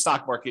invested in the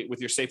stock market with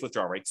your safe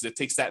withdrawal rate, because it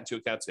takes that into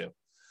account too,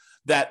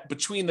 that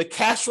between the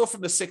cash flow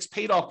from the 6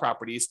 paid off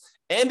properties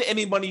and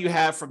any money you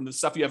have from the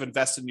stuff you have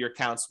invested in your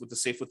accounts with the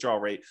safe withdrawal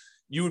rate,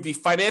 you would be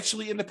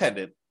financially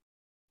independent.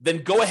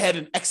 Then go ahead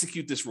and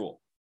execute this rule.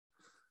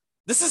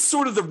 This is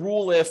sort of the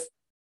rule if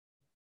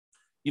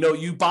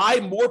you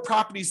buy more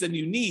properties than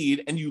you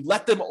need and you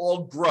let them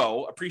all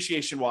grow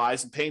appreciation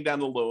wise and paying down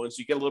the loans,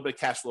 you get a little bit of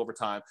cash flow over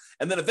time.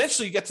 And then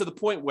eventually you get to the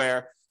point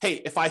where,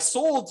 hey, if I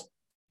sold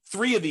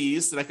 3 of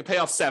these, then I could pay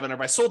off 7. Or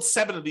if I sold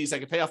 7 of these, I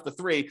could pay off the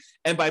 3.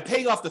 And by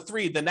paying off the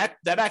 3, then that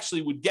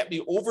actually would get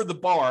me over the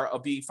bar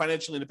of being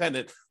financially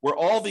independent, where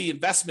all the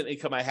investment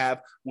income I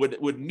have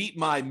would meet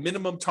my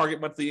minimum target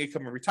monthly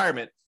income in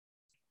retirement.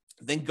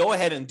 Then go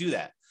ahead and do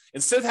that.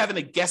 Instead of having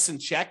to guess and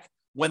check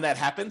when that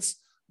happens,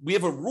 we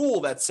have a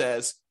rule that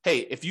says,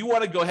 hey, if you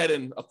want to go ahead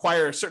and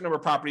acquire a certain number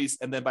of properties,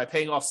 and then by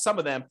paying off some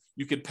of them,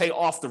 you could pay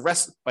off the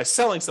rest. By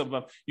selling some of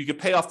them, you could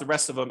pay off the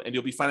rest of them and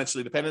you'll be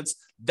financially independent.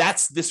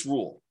 That's this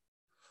rule.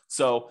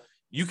 So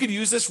you could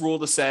use this rule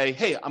to say,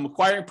 hey, I'm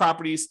acquiring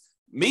properties.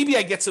 Maybe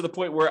I get to the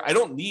point where I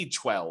don't need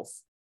 12,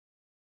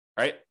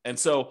 right? And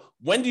so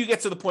when do you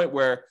get to the point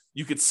where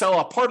you could sell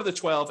a part of the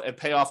 12 and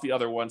pay off the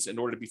other ones in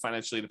order to be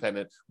financially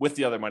independent with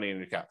the other money in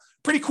your account?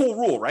 Pretty cool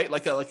rule, right?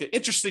 Like an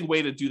interesting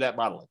way to do that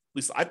modeling. At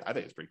least I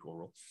think it's a pretty cool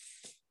rule.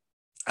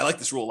 I like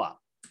this rule a lot.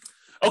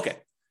 Okay,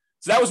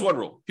 so that was one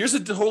rule. Here's a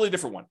totally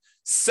different one.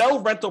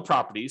 Sell rental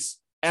properties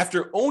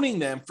after owning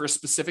them for a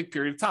specific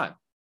period of time.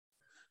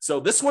 So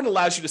this one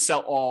allows you to sell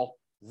all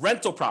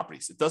rental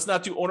properties. It does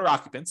not do owner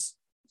occupants.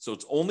 So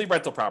it's only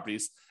rental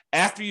properties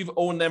after you've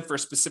owned them for a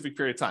specific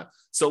period of time.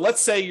 So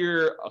let's say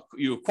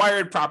you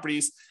acquired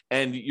properties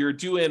and you're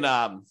doing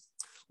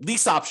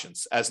lease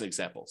options as an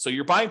example. So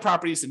you're buying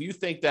properties and you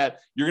think that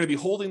you're going to be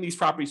holding these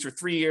properties for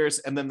 3 years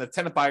and then the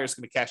tenant buyer is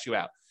going to cash you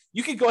out.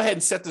 You can go ahead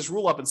and set this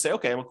rule up and say,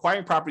 okay, I'm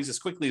acquiring properties as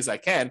quickly as I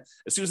can.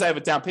 As soon as I have a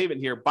down payment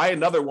here, buy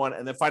another one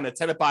and then find a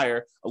tenant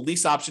buyer, a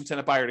lease option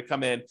tenant buyer to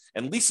come in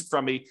and lease it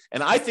from me.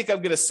 And I think I'm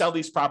going to sell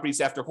these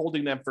properties after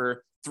holding them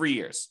for 3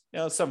 years.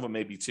 Some of them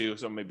may be 2,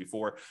 some may be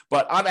 4,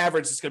 but on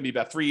average, it's going to be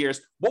about 3 years.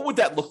 What would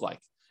that look like?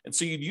 And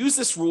so you'd use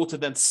this rule to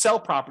then sell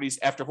properties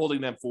after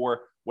holding them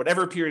for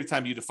whatever period of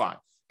time you define,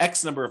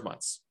 X number of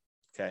months.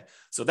 Okay.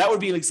 So that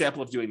would be an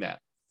example of doing that.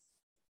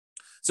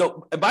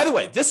 So, and by the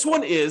way, this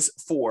one is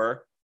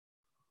for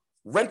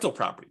rental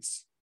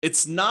properties.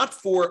 It's not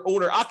for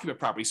owner occupant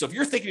property. So if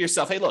you're thinking to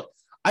yourself, hey, look,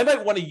 I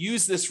might want to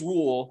use this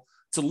rule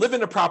to live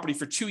in a property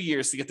for 2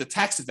 years to get the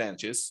tax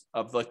advantages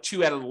of like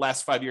 2 out of the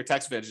last 5-year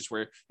tax advantages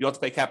where you don't have to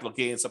pay capital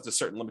gains up to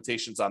certain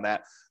limitations on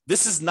that.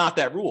 This is not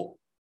that rule.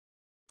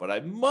 but I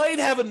might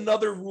have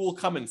another rule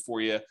coming for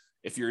you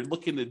if you're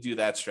looking to do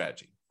that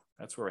strategy.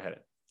 That's where we're headed.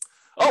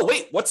 Oh,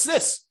 wait, what's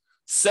this?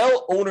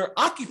 Sell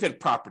owner-occupant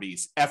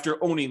properties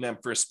after owning them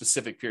for a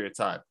specific period of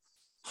time.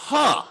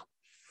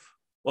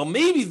 Well,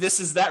 maybe this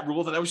is that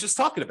rule that I was just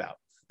talking about.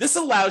 This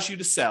allows you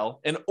to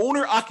sell an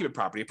owner-occupant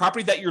property, a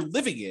property that you're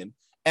living in,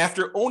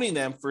 after owning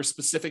them for a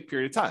specific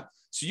period of time.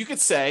 So you could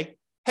say,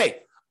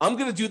 hey, I'm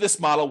going to do this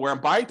model where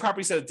I'm buying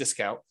properties at a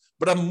discount,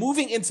 but I'm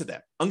moving into them.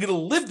 I'm going to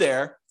live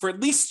there for at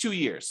least 2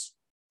 years.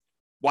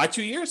 Why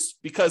 2 years?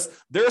 Because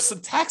there are some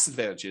tax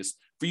advantages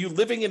for you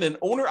living in an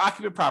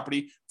owner-occupant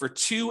property for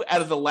 2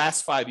 out of the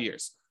last 5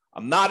 years.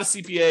 I'm not a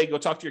CPA. Go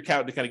talk to your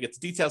accountant to kind of get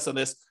the details on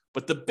this.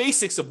 But the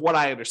basics of what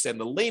I understand,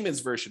 the layman's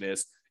version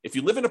is, if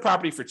you live in a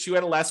property for 2 out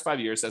of the last 5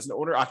 years as an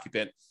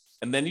owner-occupant,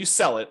 and then you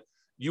sell it,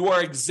 you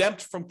are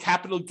exempt from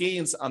capital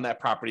gains on that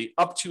property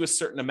up to a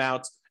certain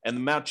amount, and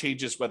the amount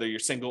changes whether you're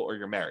single or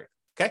you're married.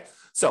 Okay,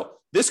 so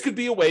this could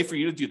be a way for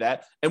you to do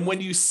that. And when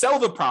you sell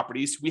the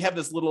properties, we have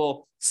this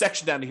little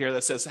section down here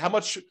that says, how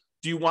much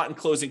do you want in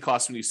closing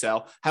costs when you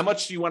sell? How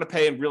much do you want to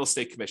pay in real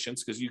estate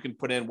commissions? Because you can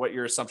put in what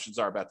your assumptions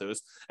are about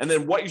those. And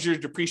then what is your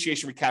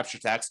depreciation recapture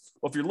tax?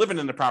 Well, if you're living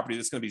in the property,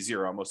 that's going to be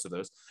zero on most of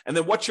those. And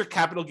then what's your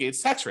capital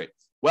gains tax rate?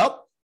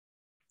 Well,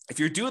 if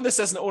you're doing this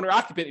as an owner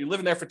occupant, you're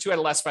living there for 2 out of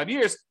the last 5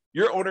 years,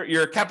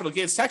 your capital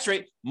gains tax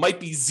rate might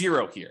be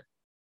zero here.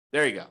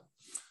 There you go.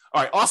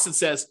 All right, Austin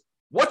says,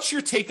 what's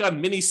your take on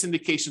mini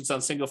syndications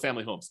on single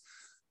family homes?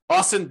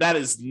 Austin, that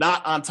is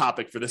not on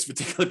topic for this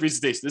particular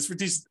presentation.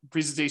 This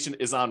presentation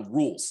is on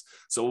rules.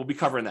 So we'll be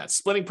covering that.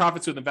 Splitting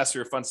profits with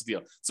investor or funds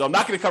deal. So I'm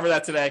not going to cover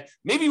that today.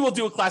 Maybe we'll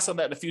do a class on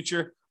that in the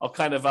future. I'll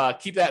kind of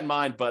keep that in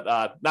mind, but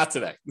not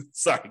today.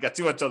 Sorry, got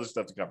too much other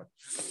stuff to cover.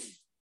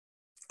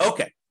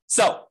 Okay,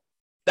 so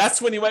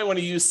that's when you might want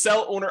to use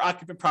sell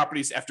owner-occupant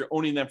properties after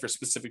owning them for a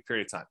specific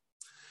period of time.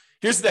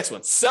 Here's the next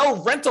one.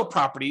 Sell rental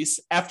properties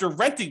after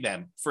renting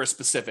them for a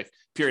specific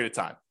period of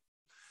time.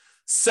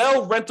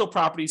 Sell rental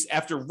properties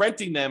after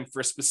renting them for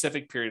a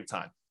specific period of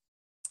time.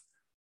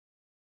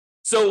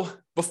 So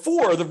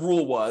before, the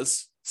rule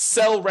was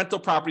sell rental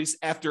properties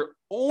after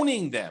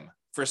owning them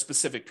for a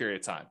specific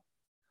period of time.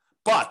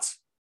 But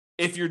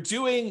if you're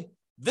doing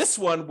this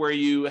one where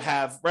you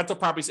have rental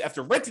properties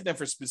after renting them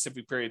for a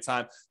specific period of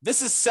time,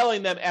 this is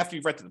selling them after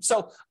you've rented them.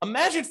 So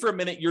imagine for a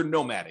minute you're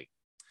nomading,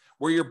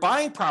 where you're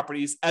buying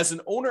properties as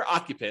an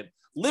owner-occupant,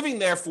 living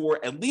there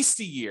for at least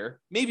a year,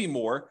 maybe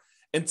more,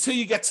 until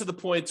you get to the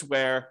point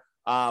where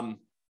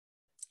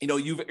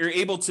you're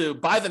able to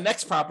buy the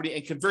next property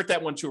and convert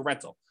that one to a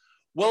rental.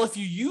 Well, if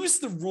you use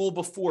the rule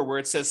before where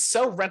it says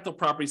sell rental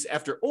properties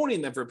after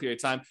owning them for a period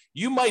of time,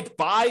 you might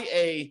buy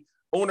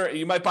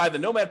the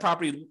nomad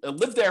property,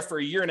 live there for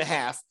a year and a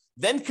half,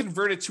 then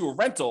convert it to a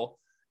rental.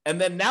 And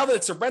then now that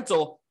it's a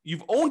rental,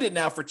 you've owned it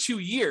now for 2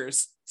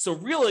 years. So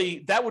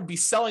really, that would be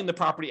selling the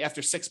property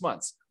after 6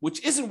 months,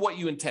 which isn't what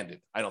you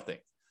intended, I don't think.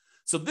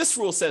 So this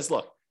rule says,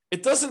 look,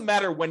 it doesn't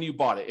matter when you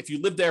bought it. If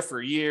you lived there for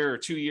a year or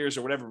 2 years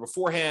or whatever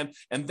beforehand,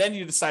 and then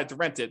you decide to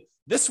rent it,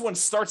 this one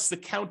starts the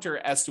counter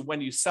as to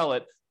when you sell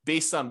it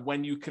based on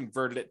when you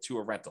converted it to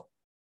a rental.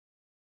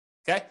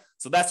 Okay,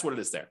 so that's what it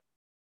is there.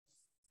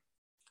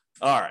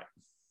 All right.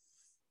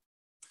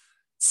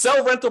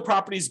 Sell rental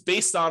properties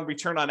based on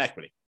return on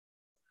equity.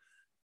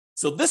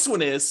 So this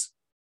one is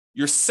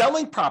you're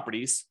selling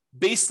properties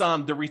based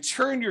on the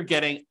return you're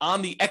getting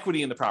on the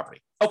equity in the property.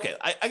 Okay,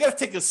 I got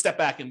to take a step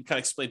back and kind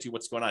of explain to you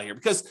what's going on here,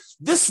 because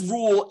this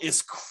rule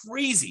is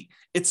crazy.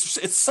 It's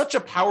such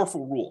a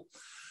powerful rule.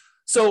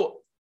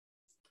 So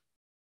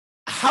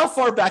how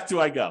far back do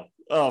I go?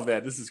 Oh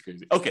man, this is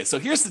crazy. Okay, so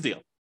here's the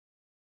deal.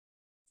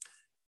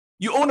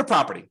 You own a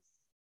property,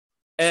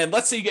 and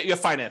let's say you have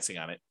financing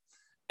on it,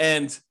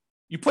 and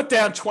you put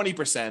down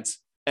 20%,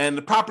 and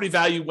the property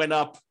value went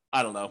up,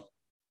 I don't know,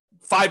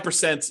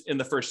 5% in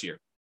the first year.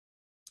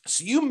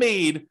 So you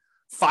made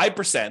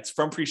 5%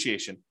 from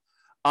appreciation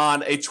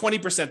on a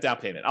 20% down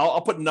payment.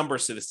 I'll put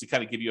numbers to this to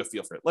kind of give you a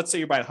feel for it. Let's say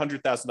you're buying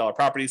 $100,000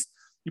 properties.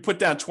 You put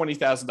down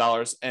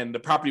 $20,000 and the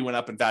property went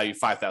up in value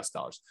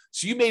 $5,000.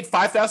 So you made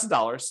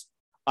 $5,000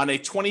 on a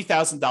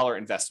 $20,000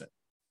 investment,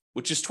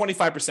 which is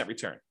 25%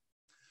 return.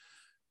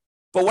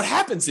 But what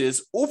happens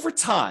is over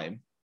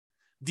time,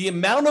 the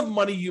amount of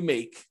money you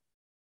make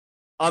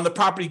on the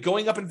property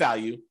going up in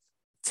value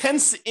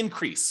tends to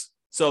increase.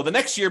 So the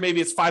next year, maybe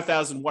it's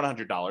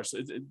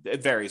 $5,100.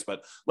 It varies,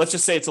 but let's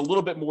just say it's a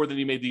little bit more than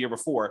you made the year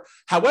before.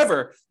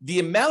 However, the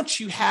amount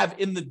you have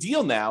in the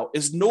deal now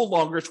is no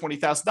longer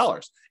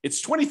 $20,000.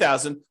 It's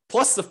 $20,000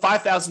 plus the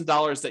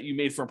 $5,000 that you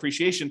made from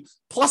appreciation,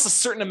 plus a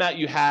certain amount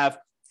you have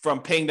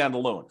from paying down the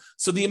loan.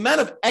 So the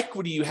amount of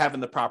equity you have in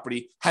the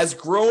property has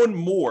grown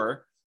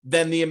more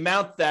than the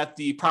amount that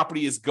the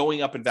property is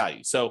going up in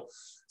value. So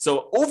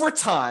over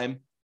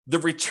time, the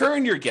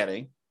return you're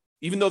getting,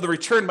 even though the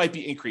return might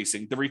be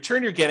increasing, the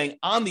return you're getting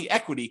on the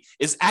equity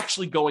is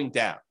actually going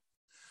down.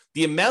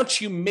 The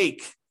amount you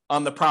make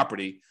on the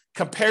property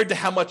compared to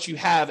how much you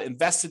have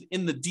invested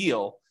in the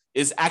deal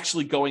is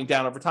actually going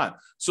down over time.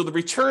 So the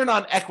return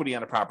on equity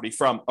on a property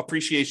from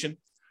appreciation,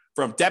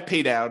 from debt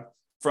pay down,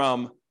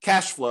 from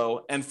cash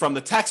flow and from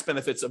the tax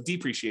benefits of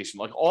depreciation.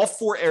 Like all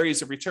four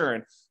areas of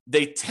return,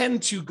 they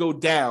tend to go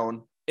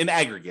down in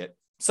aggregate.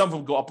 Some of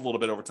them go up a little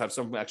bit over time.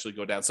 Some of them actually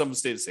go down. Some of them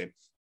stay the same.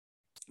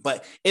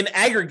 But in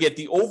aggregate,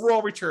 the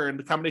overall return,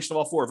 the combination of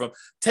all four of them,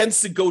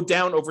 tends to go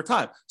down over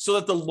time. So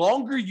that the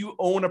longer you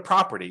own a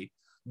property,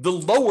 the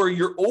lower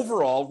your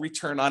overall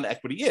return on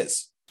equity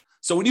is.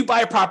 So when you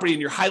buy a property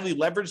and you're highly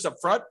leveraged up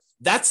front,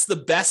 that's the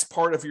best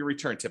part of your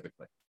return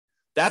typically.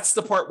 That's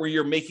the part where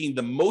you're making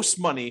the most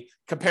money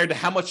compared to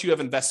how much you have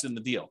invested in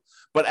the deal.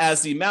 But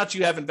as the amount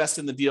you have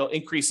invested in the deal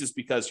increases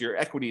because your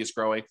equity is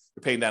growing,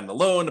 you're paying down the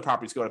loan, the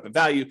property's going up in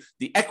value,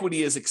 the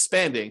equity is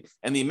expanding,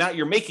 and the amount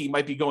you're making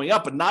might be going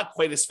up, but not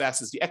quite as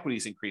fast as the equity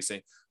is increasing.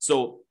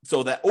 So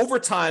that over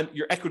time,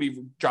 your equity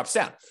drops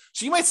down.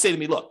 So you might say to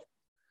me, look,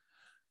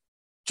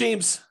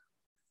 James,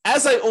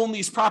 as I own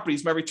these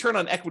properties, my return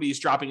on equity is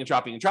dropping and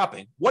dropping and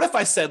dropping. What if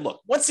I said,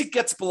 look, once it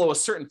gets below a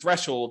certain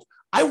threshold,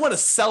 I want to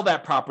sell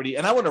that property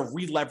and I want to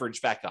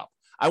re-leverage back up.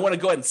 I want to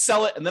go ahead and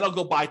sell it, and then I'll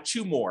go buy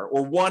two more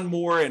or one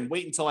more and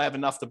wait until I have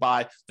enough to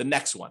buy the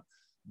next one.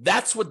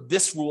 That's what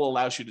this rule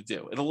allows you to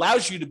do. It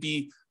allows you to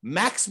be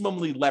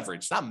maximally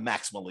leveraged, not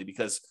maximally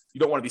because you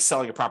don't want to be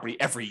selling a property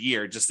every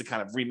year just to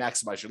kind of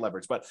re-maximize your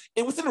leverage, but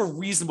within a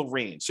reasonable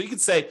range. So you can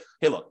say,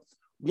 hey, look,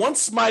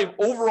 once my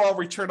overall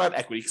return on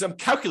equity, because I'm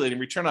calculating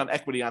return on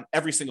equity on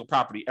every single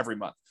property every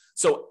month.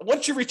 So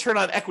once your return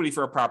on equity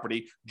for a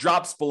property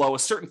drops below a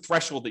certain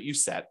threshold that you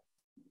set,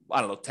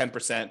 I don't know,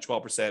 10%,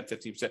 12%,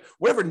 15%,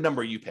 whatever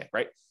number you pick,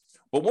 right?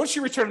 But once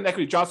your return on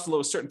equity drops below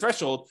a certain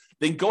threshold,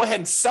 then go ahead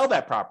and sell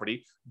that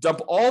property,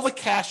 dump all the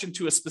cash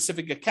into a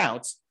specific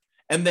account,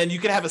 and then you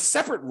can have a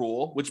separate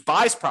rule which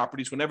buys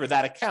properties whenever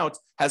that account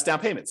has down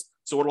payments.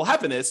 So what will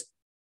happen is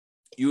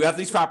you have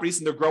these properties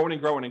and they're growing and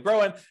growing and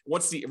growing.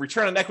 Once the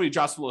return on equity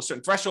drops below a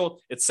certain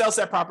threshold, it sells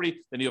that property.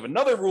 Then you have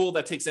another rule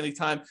that takes any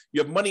time.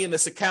 You have money in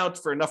this account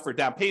for enough for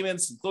down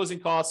payments and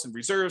closing costs and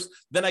reserves.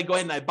 Then I go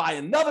ahead and I buy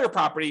another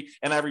property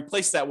and I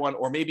replace that one.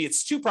 Or maybe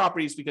it's two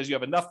properties because you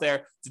have enough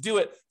there to do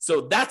it.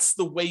 So that's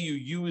the way you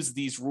use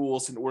these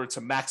rules in order to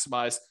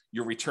maximize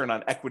your return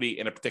on equity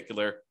in a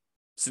particular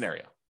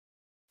scenario.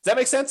 Does that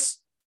make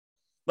sense?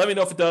 Let me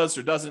know if it does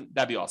or doesn't.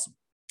 That'd be awesome.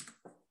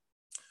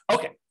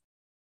 Okay.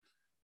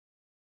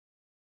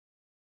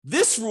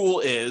 This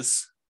rule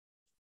is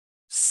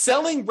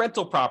selling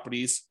rental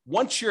properties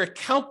once your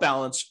account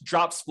balance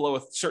drops below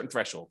a certain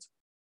threshold.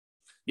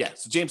 Yeah,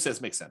 so James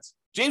says makes sense.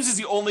 James is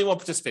the only one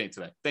participating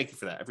today. Thank you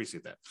for that. I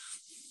appreciate that.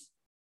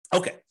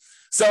 Okay,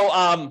 so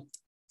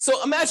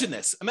imagine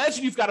this.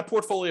 Imagine you've got a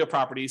portfolio of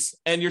properties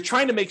and you're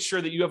trying to make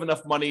sure that you have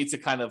enough money to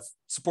kind of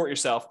support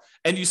yourself,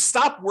 and you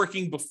stop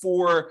working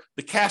before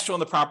the cash flow on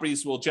the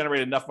properties will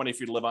generate enough money for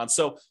you to live on.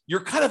 So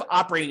you're kind of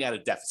operating at a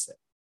deficit.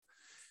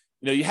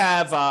 You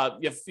have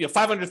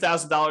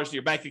 $500,000 in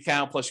your bank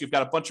account, plus you've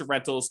got a bunch of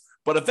rentals,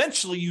 but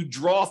eventually you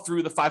draw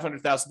through the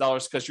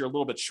 $500,000 because you're a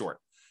little bit short.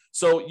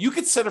 So you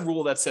could set a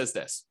rule that says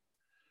this: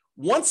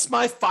 once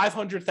my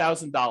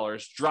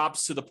 $500,000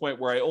 drops to the point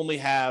where I only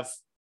have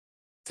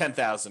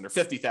 $10,000 or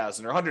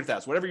 $50,000 or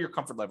 $100,000, whatever your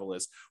comfort level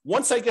is,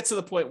 once I get to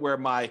the point where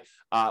my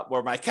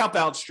account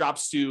balance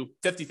drops to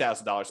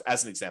 $50,000,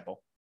 as an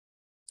example,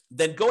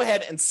 then go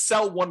ahead and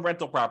sell one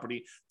rental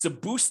property to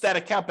boost that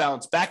account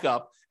balance back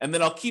up. And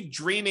then I'll keep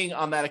draining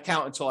on that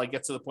account until I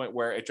get to the point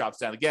where it drops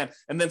down again,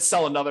 and then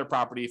sell another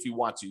property if you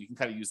want to. You can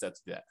kind of use that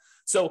to do that.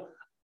 So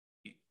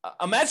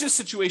imagine a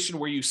situation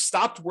where you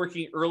stopped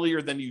working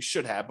earlier than you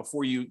should have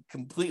before you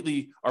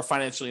completely are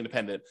financially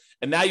independent.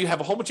 And now you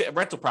have a whole bunch of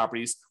rental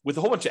properties with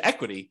a whole bunch of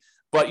equity,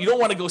 but you don't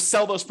want to go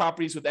sell those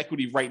properties with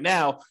equity right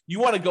now. You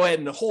want to go ahead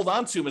and hold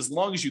on to them as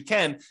long as you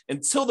can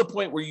until the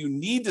point where you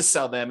need to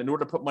sell them in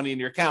order to put money in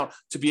your account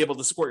to be able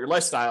to support your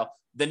lifestyle.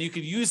 Then you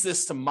could use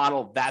this to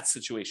model that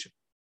situation.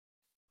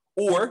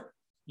 Or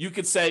you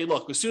could say,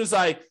 look, as soon as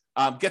I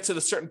get to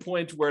the certain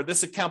point where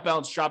this account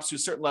balance drops to a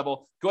certain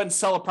level, go ahead and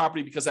sell a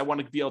property because I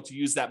want to be able to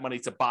use that money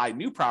to buy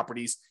new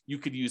properties. You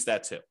could use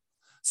that too.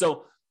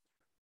 So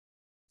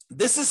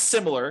this is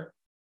similar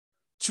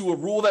to a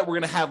rule that we're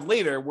going to have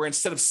later, where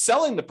instead of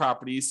selling the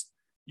properties,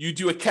 you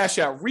do a cash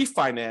out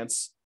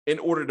refinance in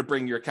order to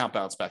bring your account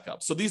balance back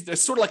up. So they're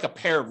sort of like a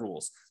pair of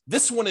rules.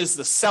 This one is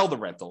the sell the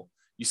rental.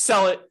 You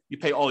sell it, you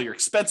pay all your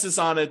expenses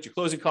on it, your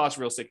closing costs,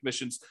 real estate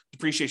commissions,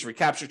 depreciation,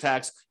 recapture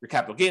tax, your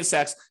capital gains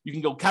tax. You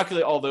can go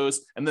calculate all those,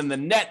 and then the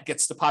net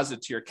gets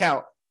deposited to your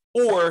account.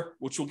 Or,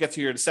 which we'll get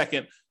to here in a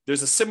second,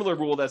 there's a similar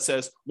rule that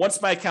says,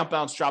 once my account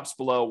balance drops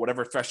below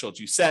whatever threshold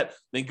you set,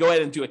 then go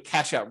ahead and do a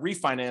cash out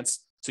refinance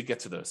to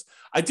get to those.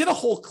 I did a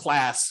whole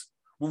class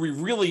where we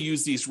really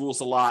use these rules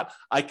a lot.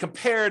 I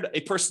compared a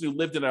person who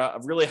lived in a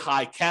really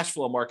high cash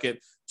flow market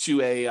to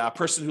a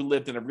person who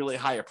lived in a really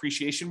high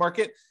appreciation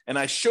market. And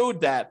I showed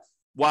that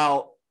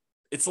while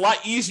it's a lot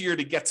easier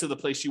to get to the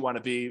place you want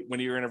to be when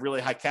you're in a really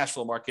high cash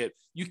flow market,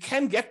 you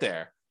can get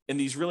there in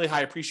these really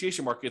high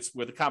appreciation markets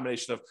with a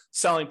combination of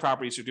selling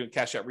properties or doing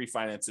cash out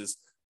refinances.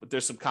 But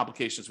there's some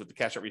complications with the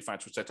cash out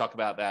refinance, which I talk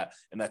about that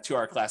in that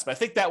 2-hour class. But I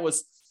think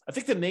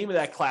the name of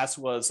that class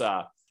was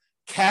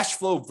cash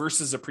flow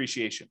versus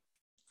appreciation.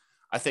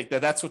 I think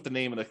that's what the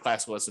name of the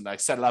class was. And I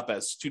set it up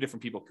as two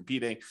different people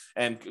competing,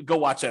 and go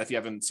watch that if you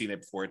haven't seen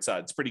it before.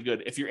 It's pretty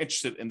good if you're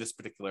interested in this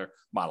particular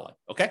modeling.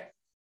 Okay.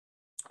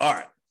 All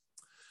right.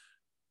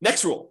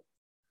 Next rule: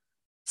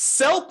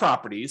 sell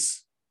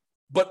properties,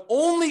 but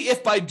only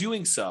if by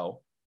doing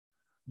so,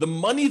 the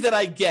money that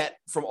I get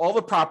from all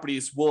the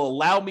properties will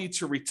allow me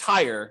to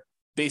retire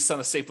based on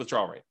a safe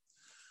withdrawal rate.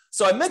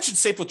 So I mentioned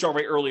safe withdrawal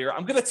rate earlier.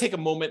 I'm going to take a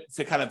moment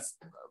to kind of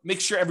make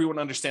sure everyone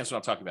understands what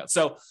I'm talking about.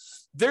 So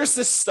there's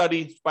this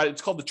study,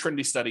 it's called the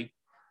Trinity study.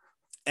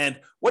 And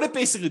what it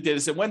basically did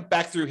is it went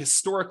back through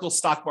historical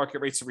stock market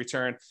rates of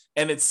return.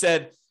 And it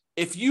said,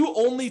 if you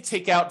only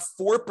take out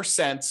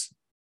 4%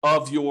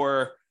 of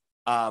your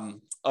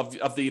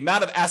of the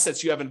amount of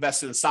assets you have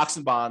invested in stocks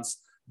and bonds,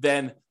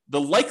 then the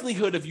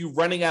likelihood of you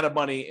running out of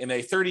money in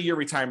a 30-year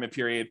retirement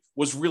period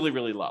was really,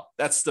 really low.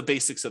 That's the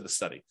basics of the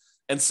study.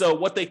 And so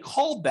what they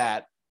called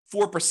that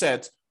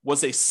 4%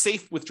 was a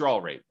safe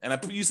withdrawal rate. And I'm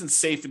using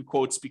safe in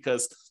quotes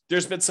because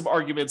there's been some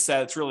arguments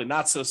that it's really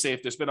not so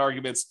safe. There's been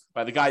arguments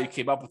by the guy who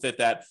came up with it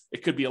that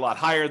it could be a lot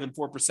higher than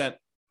 4%.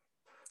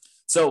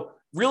 So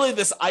really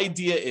this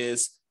idea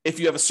is, if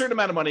you have a certain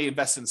amount of money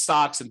invested in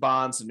stocks and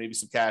bonds and maybe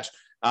some cash,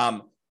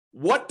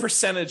 what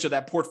percentage of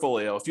that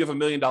portfolio, if you have $1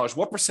 million,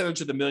 what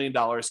percentage of the $1 million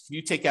can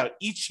you take out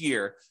each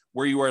year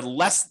where you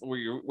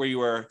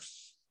are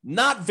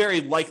not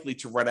very likely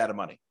to run out of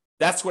money?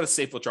 That's what a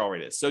safe withdrawal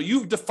rate is. So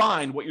you've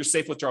defined what your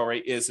safe withdrawal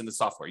rate is in the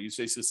software. You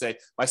basically say,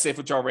 my safe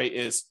withdrawal rate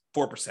is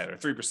 4% or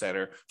 3%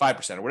 or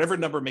 5% or whatever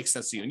number makes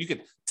sense to you. And you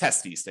can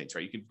test these things,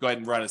 right? You can go ahead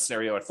and run a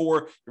scenario at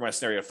 4, you run a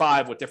scenario at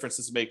 5. What difference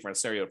does it make? Run a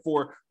scenario at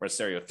 4, run a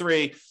scenario at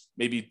 3,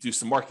 maybe do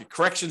some market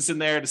corrections in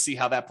there to see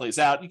how that plays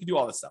out. You can do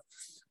all this stuff.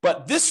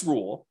 But this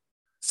rule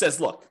says,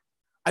 look,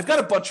 I've got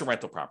a bunch of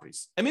rental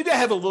properties, and maybe I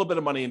have a little bit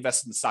of money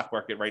invested in the stock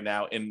market right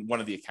now in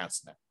one of the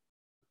accounts in there.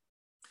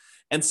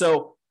 And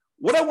so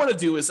what I want to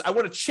do is I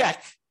want to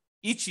check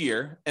each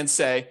year and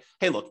say,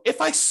 hey, look, if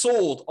I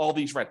sold all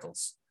these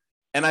rentals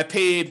and I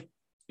paid,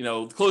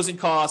 closing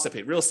costs, I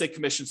paid real estate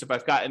commissions if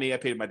I've got any, I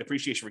paid my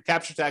depreciation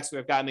recapture tax if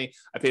I've got any,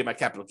 I paid my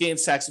capital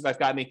gains tax if I've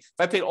got any, if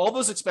I paid all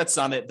those expenses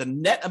on it, the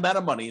net amount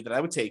of money that I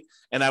would take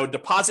and I would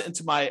deposit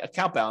into my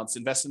account balance,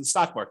 invest in the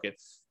stock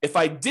market. If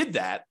I did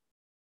that,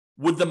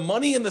 would the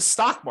money in the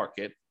stock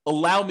market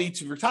allow me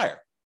to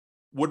retire?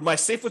 Would my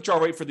safe withdrawal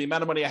rate for the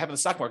amount of money I have in the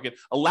stock market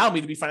allow me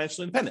to be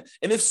financially independent?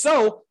 And if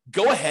so,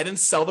 go ahead and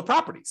sell the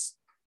properties.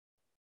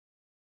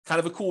 Kind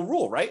of a cool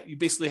rule, right? You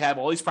basically have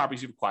all these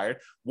properties you've acquired.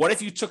 What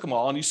if you took them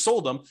all and you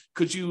sold them?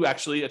 Could you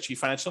actually achieve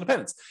financial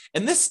independence?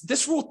 And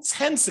this rule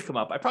tends to come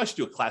up. I probably should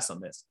do a class on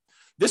this.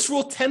 This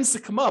rule tends to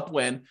come up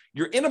when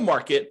you're in a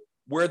market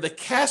where the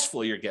cash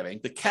flow you're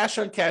getting, the cash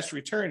on cash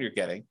return you're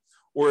getting,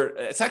 or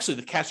it's actually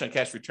the cash on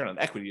cash return on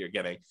equity you're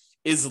getting,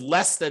 is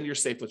less than your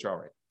safe withdrawal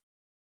rate,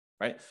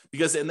 right?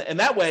 Because in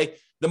that way,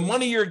 the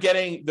money you're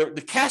getting,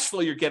 the cash flow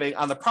you're getting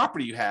on the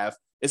property you have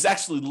is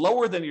actually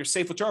lower than your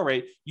safe withdrawal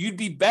rate. You'd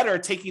be better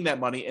taking that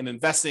money and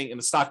investing in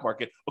the stock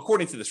market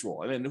according to this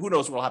rule. And then who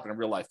knows what will happen in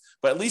real life,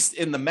 but at least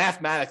in the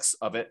mathematics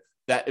of it,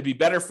 that it'd be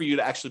better for you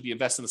to actually be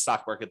invested in the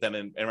stock market than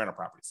in rental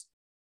properties,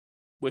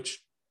 which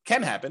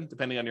can happen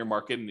depending on your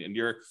market and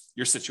your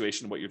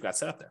situation, what you've got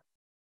set up there.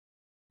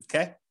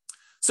 Okay.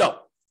 So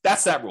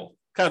that's that rule.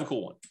 Kind of a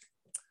cool one.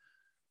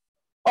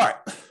 All right.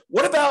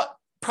 What about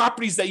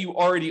properties that you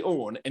already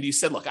own? And you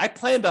said, look, I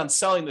planned on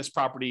selling this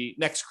property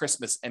next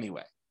Christmas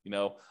anyway.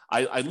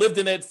 I lived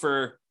in it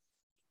for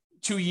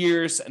 2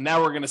 years and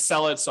now we're going to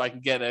sell it so I can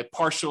get a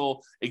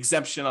partial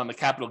exemption on the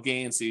capital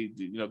gains.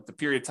 The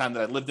period of time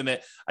that I lived in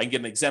it, I can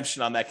get an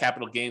exemption on that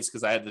capital gains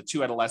because I had the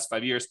 2 out of the last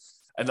 5 years.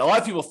 And a lot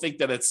of people think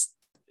that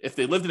if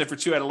they lived in it for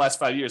 2 out of the last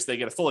 5 years, they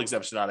get a full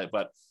exemption on it.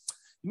 But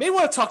you may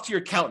want to talk to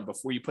your accountant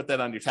before you put that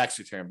on your tax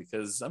return,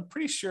 because I'm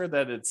pretty sure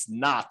that it's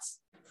not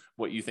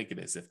what you think it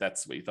is, if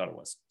that's what you thought it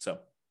was. So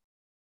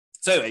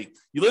anyway,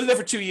 you lived there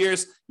for 2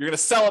 years. You're going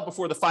to sell it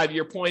before the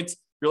 5-year point.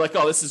 You're like,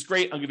 oh, this is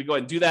great. I'm going to go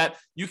ahead and do that.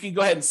 You can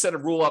go ahead and set a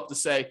rule up to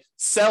say,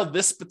 sell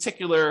this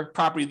particular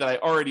property that I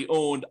already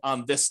owned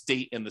on this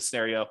date in the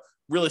scenario.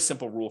 Really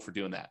simple rule for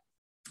doing that.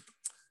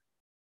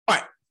 All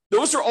right.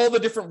 Those are all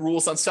the different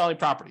rules on selling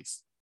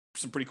properties.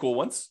 Some pretty cool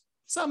ones.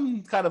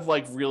 Some kind of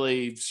like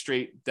really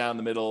straight down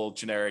the middle,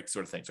 generic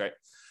sort of things, right?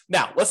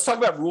 Now, let's talk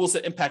about rules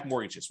that impact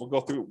mortgages. We'll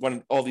go through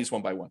all these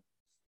one by one.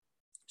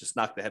 Just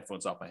knock the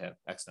headphones off my head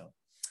accidentally.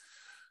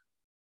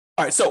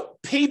 All right, so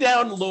pay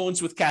down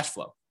loans with cash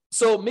flow.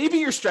 So maybe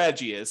your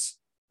strategy is,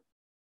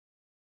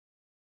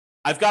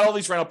 I've got all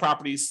these rental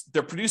properties.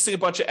 They're producing a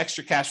bunch of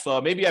extra cash flow.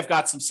 Maybe I've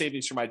got some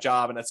savings for my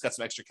job and that's got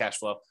some extra cash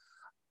flow.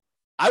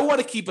 I want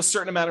to keep a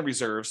certain amount of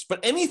reserves, but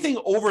anything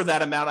over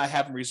that amount I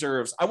have in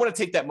reserves, I want to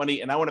take that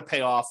money and I want to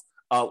pay off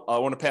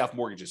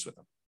mortgages with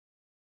them.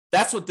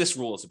 That's what this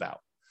rule is about.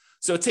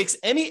 So it takes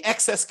any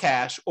excess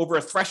cash over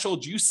a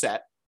threshold you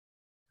set,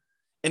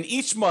 and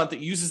each month it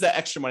uses that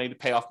extra money to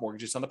pay off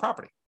mortgages on the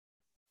property.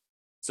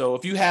 So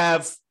if you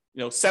have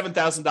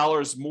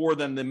 $7,000 more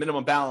than the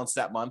minimum balance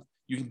that month,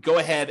 you can go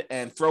ahead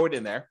and throw it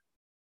in there.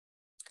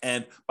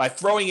 And by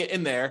throwing it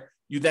in there,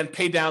 you then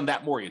pay down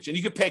that mortgage. And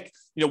you can pick,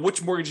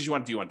 which mortgages you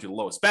want to do. You want to do the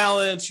lowest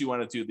balance, you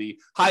want to do the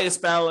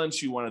highest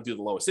balance, you want to do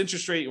the lowest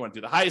interest rate, you want to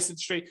do the highest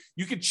interest rate.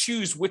 You can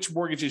choose which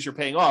mortgages you're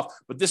paying off,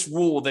 but this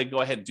rule will then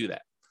go ahead and do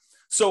that.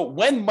 So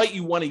when might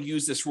you want to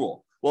use this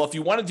rule? Well, if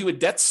you want to do a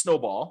debt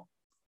snowball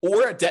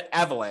or a debt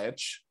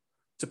avalanche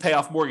to pay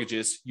off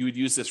mortgages, you would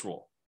use this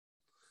rule.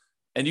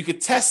 And you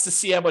could test to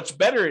see how much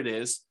better it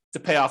is to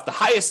pay off the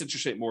highest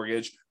interest rate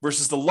mortgage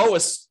versus the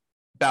lowest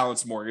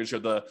balance mortgage or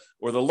the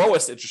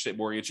lowest interest rate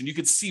mortgage. And you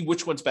could see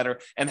which one's better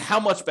and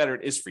how much better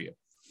it is for you.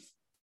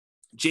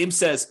 James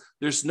says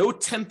there's no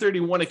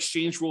 1031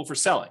 exchange rule for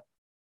selling.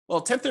 Well,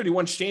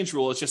 1031 exchange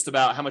rule is just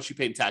about how much you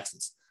pay in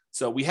taxes.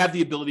 So we have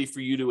the ability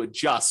for you to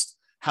adjust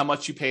how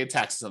much you pay in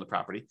taxes on the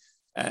property.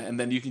 And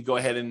then you can go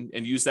ahead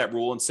and use that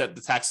rule and set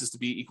the taxes to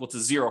be equal to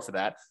 0 for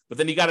that. But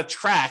then you got to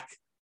track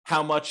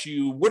how much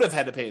you would have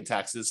had to pay in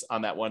taxes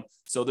on that one.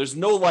 So there's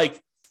no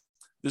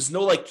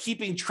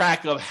keeping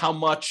track of how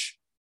much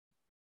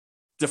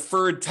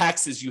deferred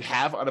taxes you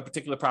have on a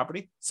particular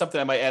property,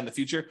 something I might add in the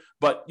future,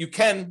 but you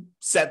can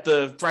set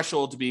the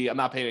threshold to be, I'm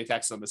not paying any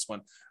taxes on this one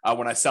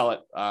when I sell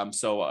it.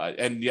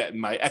 And yet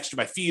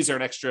my fees are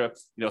an extra,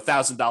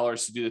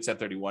 $1,000 to do the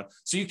 1031.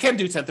 So you can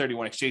do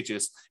 1031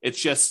 exchanges.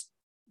 It's just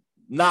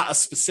not a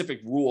specific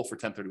rule for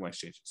 1031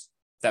 exchanges.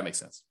 If that makes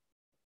sense.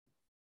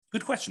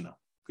 Good question though.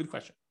 Good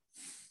question.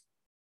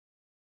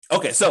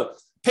 Okay. So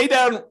pay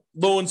down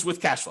loans with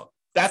cash flow.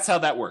 That's how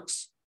that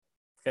works.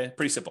 Okay.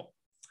 Pretty simple.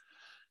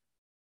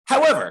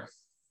 However,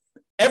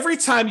 every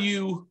time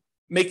you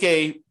make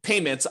a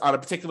payment on a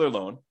particular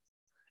loan,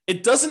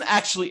 it doesn't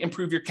actually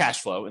improve your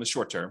cash flow in the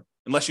short term,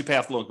 unless you pay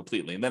off the loan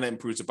completely, and then it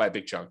improves it by a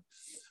big chunk.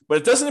 But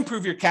it doesn't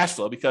improve your cash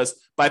flow because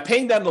by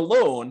paying down the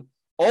loan,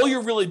 all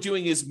you're really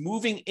doing is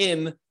moving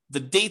in the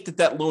date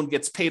that loan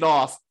gets paid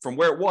off from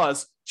where it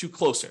was to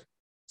closer.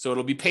 So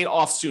it'll be paid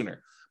off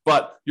sooner.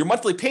 But your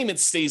monthly payment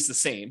stays the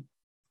same.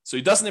 So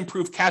it doesn't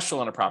improve cash flow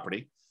on a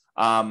property.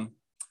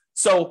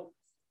 So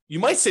you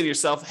might say to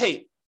yourself,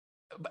 hey,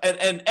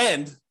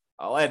 and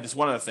I'll add this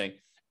one other thing.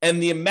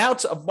 And the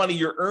amount of money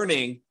you're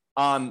earning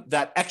on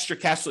that extra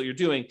cash flow you're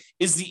doing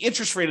is the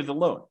interest rate of the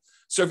loan.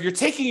 So if you're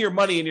taking your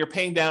money and you're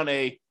paying down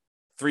a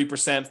 3%,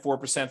 4%,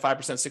 5%,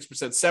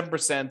 6%,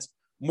 7%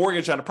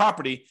 mortgage on a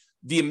property,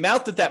 the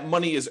amount that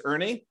money is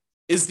earning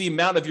is the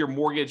amount of your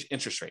mortgage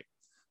interest rate.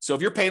 So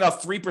if you're paying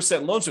off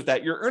 3% loans with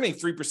that, you're earning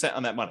 3%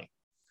 on that money.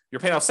 You're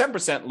paying off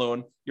 7%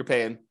 loan, you're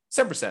paying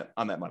 7%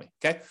 on that money.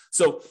 Okay.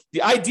 So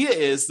the idea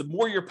is the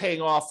more you're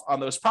paying off on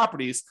those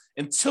properties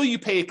until you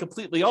pay it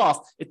completely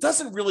off, it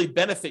doesn't really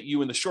benefit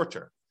you in the short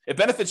term. It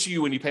benefits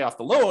you when you pay off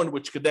the loan,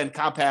 which could then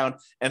compound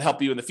and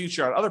help you in the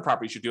future on other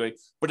properties you're doing,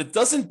 but it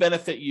doesn't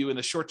benefit you in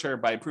the short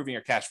term by improving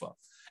your cash flow.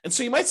 And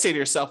so you might say to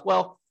yourself,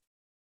 well,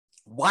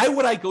 why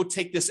would I go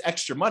take this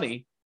extra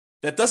money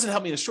that doesn't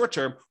help me in the short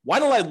term? Why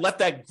don't I let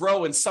that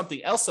grow in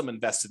something else I'm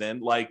invested in,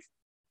 like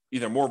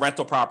either more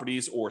rental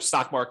properties or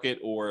stock market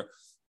or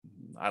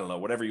I don't know,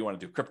 whatever you want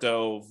to do,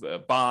 crypto,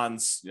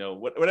 bonds,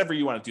 whatever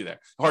you want to do there,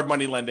 hard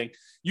money lending.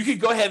 You could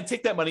go ahead and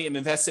take that money and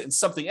invest it in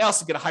something else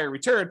and get a higher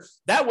return.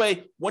 That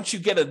way, once you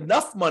get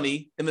enough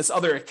money in this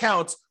other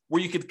account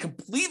where you could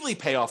completely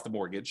pay off the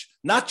mortgage,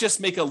 not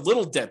just make a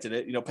little dent in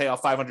it, pay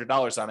off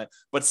 $500 on it,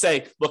 but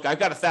say, look, I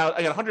got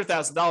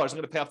 $100,000. I'm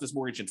going to pay off this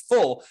mortgage in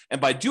full.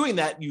 And by doing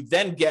that, you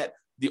then get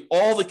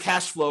all the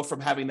cash flow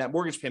from having that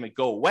mortgage payment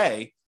go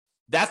away.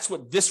 That's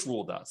what this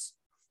rule does.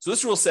 So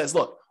this rule says,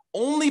 look,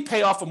 only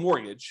pay off a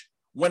mortgage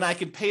when I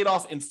can pay it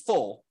off in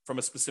full from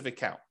a specific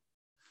account.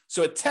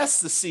 So it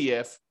tests to see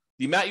if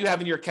the amount you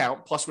have in your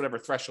account plus whatever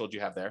threshold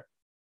you have there.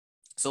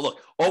 So look,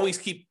 always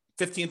keep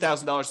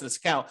 $15,000 in this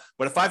account.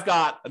 But if I've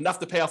got enough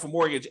to pay off a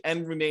mortgage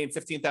and remain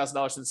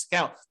 $15,000 in this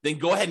account, then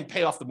go ahead and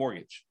pay off the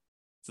mortgage.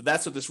 So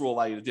that's what this rule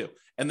allows you to do.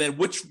 And then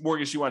which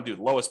mortgage you want to do,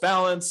 the lowest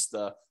balance,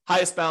 the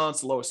highest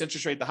balance, the lowest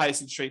interest rate, the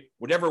highest interest rate,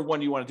 whatever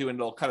one you want to do, and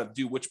it'll kind of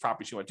do which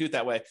properties you want to do it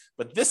that way.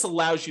 But this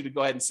allows you to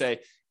go ahead and say,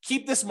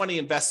 keep this money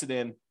invested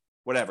in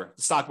whatever,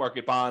 the stock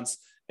market, bonds,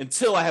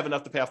 until I have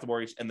enough to pay off the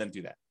mortgage, and then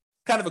do that.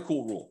 Kind of a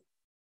cool rule.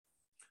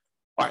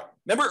 All right.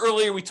 Remember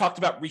earlier we talked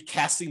about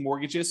recasting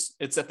mortgages?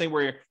 It's that thing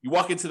where you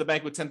walk into the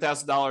bank with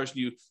 $10,000,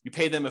 you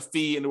pay them a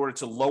fee in order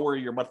to lower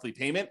your monthly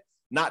payment,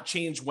 not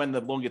change when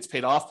the loan gets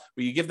paid off,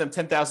 but you give them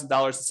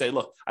 $10,000 and say,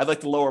 look, I'd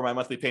like to lower my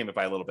monthly payment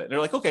by a little bit. And they're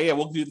like, okay, yeah,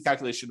 we'll do the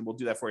calculation and we'll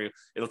do that for you.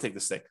 It'll take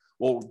this thing.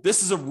 Well,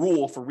 this is a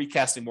rule for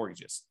recasting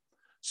mortgages.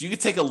 So you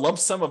could take a lump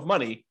sum of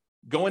money,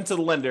 go into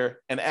the lender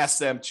and ask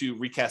them to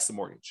recast the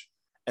mortgage.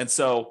 And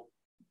so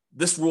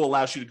this rule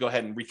allows you to go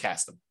ahead and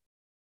recast them.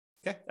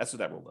 Okay, that's what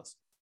that rule does.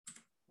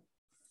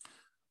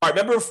 All right,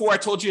 remember before I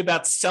told you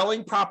about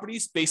selling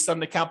properties based on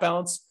the account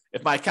balance?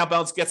 If my account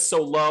balance gets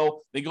so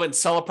low, then go ahead and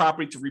sell a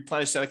property to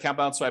replenish that account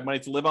balance so I have money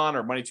to live on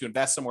or money to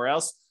invest somewhere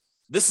else.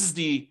 This is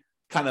the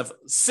kind of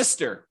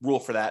sister rule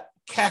for that,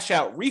 cash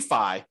out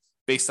refi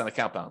based on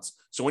account balance.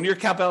 So when your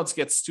account balance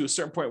gets to a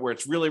certain point where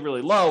it's really,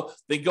 really low,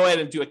 then go ahead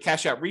and do a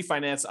cash out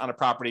refinance on a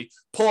property,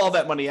 pull all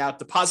that money out,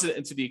 deposit it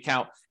into the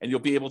account, and you'll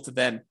be able to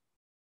then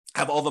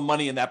have all the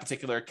money in that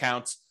particular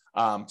account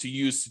to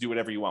use to do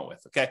whatever you want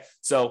with. Okay.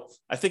 So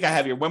I think I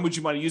have here, when would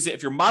you want to use it?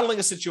 If you're modeling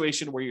a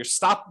situation where you're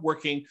stopped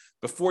working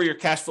before your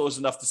cash flow is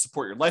enough to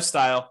support your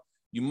lifestyle,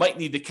 you might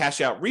need to cash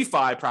out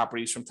refi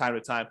properties from time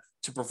to time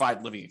to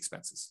provide living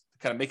expenses to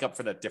kind of make up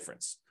for that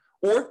difference.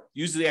 Or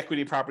use the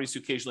equity properties to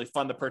occasionally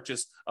fund the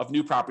purchase of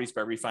new properties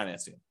by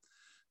refinancing.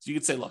 So you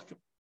could say, look,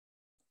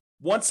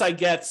 once I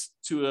get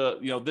to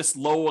this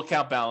low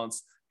account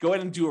balance, go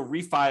ahead and do a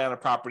refi on a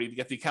property to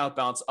get the account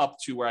balance up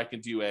to where I can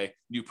do a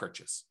new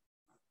purchase.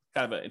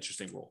 Kind of an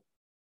interesting rule.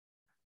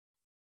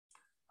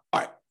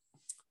 All right.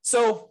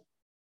 So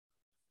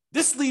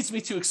this leads me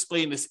to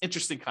explain this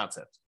interesting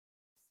concept.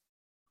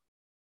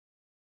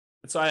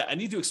 And so I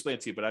need to explain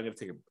it to you, but I'm going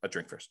to take a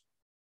drink first.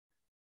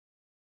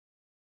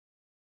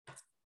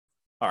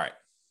 All right.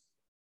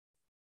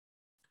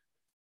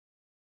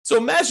 So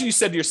imagine you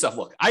said to yourself,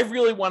 look, I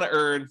really want to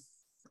earn,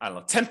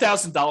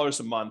 $10,000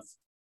 a month.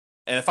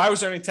 And if I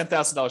was earning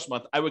 $10,000 a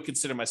month, I would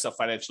consider myself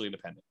financially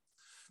independent.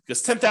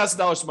 Because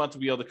 $10,000 a month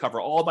would be able to cover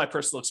all of my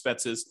personal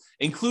expenses,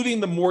 including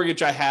the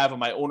mortgage I have on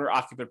my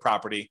owner-occupant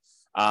property,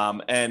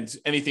 and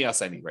anything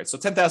else I need, right? So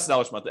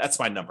 $10,000 a month, that's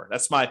my number.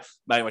 That's my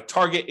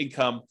target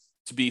income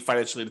to be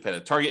financially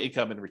independent, target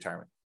income in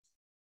retirement.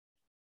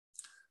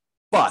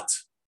 But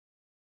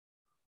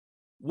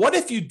what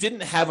if you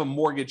didn't have a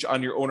mortgage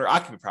on your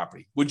owner-occupant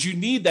property? Would you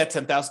need that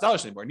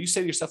 $10,000 anymore? And you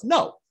say to yourself,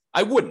 no,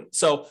 I wouldn't.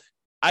 So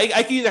I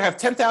can either have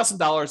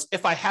 $10,000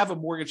 if I have a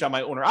mortgage on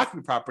my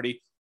owner-occupant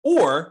property,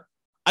 or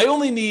I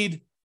only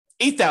need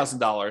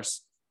 $8,000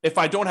 if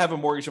I don't have a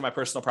mortgage on my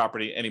personal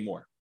property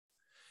anymore.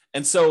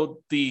 And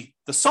so the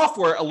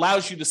software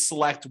allows you to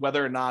select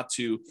whether or not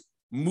to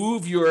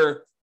move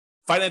your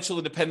financial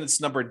independence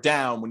number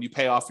down when you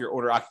pay off your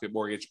owner-occupant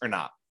mortgage or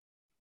not.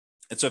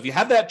 And so if you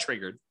have that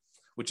triggered,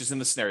 which is in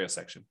the scenario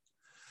section,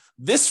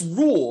 this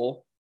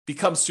rule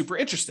becomes super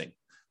interesting,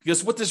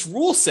 because what this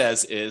rule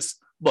says is,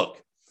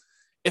 look,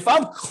 if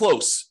I'm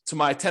close to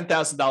my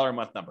 $10,000 a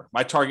month number,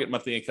 my target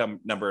monthly income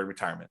number in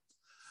retirement,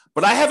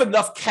 but I have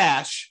enough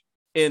cash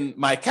in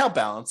my account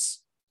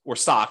balance or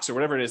stocks or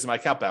whatever it is in my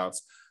account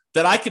balance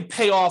that I could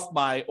pay off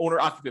my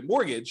owner-occupant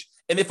mortgage.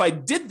 And if I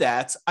did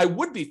that, I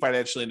would be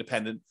financially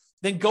independent.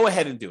 Then go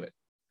ahead and do it.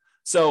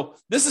 So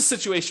this is a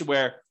situation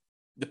where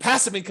the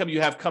passive income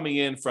you have coming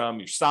in from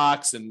your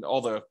stocks and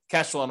all the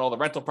cash flow and all the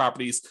rental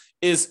properties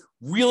is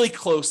really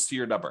close to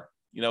your number.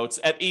 It's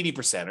at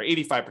 80% or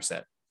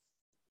 85%.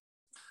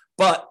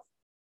 But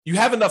you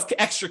have enough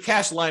extra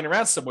cash lying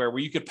around somewhere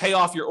where you could pay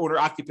off your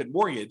owner-occupant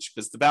mortgage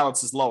because the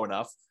balance is low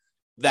enough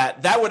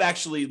that would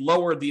actually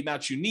lower the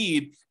amount you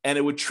need, and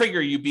it would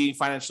trigger you being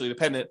financially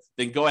independent.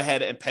 Then go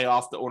ahead and pay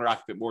off the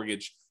owner-occupant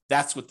mortgage.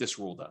 That's what this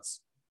rule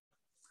does.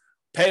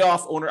 Pay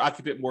off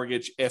owner-occupant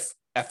mortgage if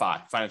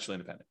FI, financially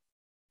independent.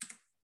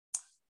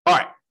 All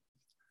right.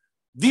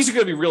 These are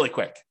going to be really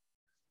quick.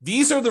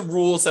 These are the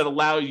rules that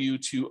allow you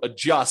to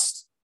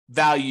adjust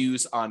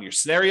values on your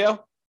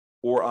scenario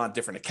or on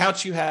different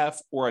accounts you have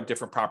or on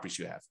different properties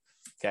you have.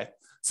 Okay.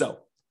 So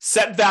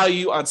set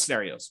value on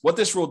scenarios. What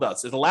this rule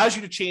does, it allows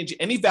you to change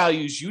any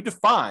values you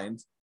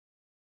defined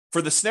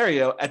for the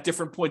scenario at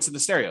different points in the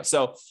scenario.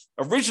 So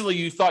originally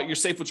you thought your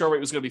safe withdrawal rate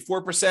was going to be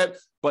 4%,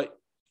 but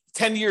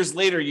 10 years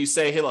later you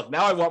say, hey, look,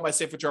 now I want my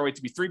safe withdrawal rate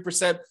to be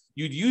 3%.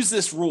 You'd use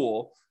this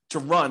rule to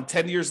run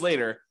 10 years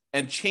later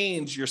and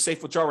change your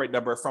safe withdrawal rate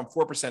number from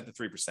 4% to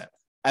 3%,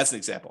 as an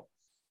example.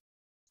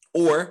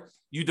 Or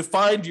you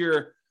defined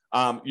your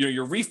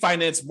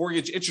refinance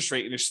mortgage interest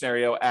rate in your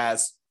scenario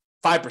as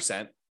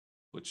 5%,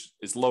 which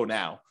is low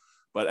now,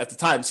 but at the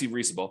time seemed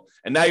reasonable.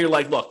 And now you're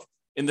like, look,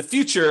 in the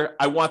future,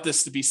 I want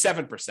this to be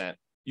 7%.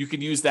 You can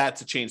use that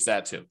to change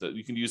that too.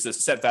 You can use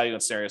this set value on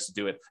scenarios to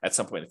do it at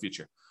some point in the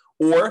future.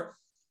 Or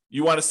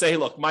you want to say,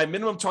 look, my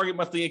minimum target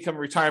monthly income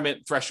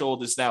retirement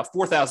threshold is now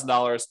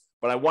 $4,000,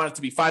 but I want it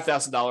to be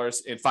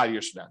 $5,000 in 5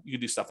 years from now. You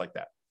can do stuff like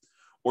that.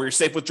 Or your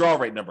safe withdrawal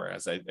rate number,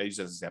 as I use as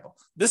an example.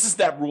 This is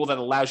that rule that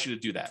allows you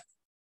to do that.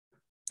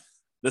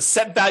 The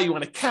set value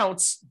on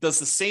accounts does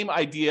the same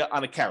idea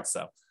on accounts,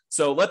 though.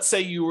 So let's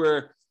say you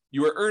were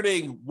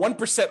earning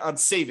 1% on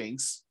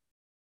savings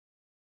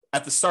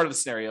at the start of the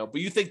scenario,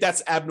 but you think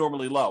that's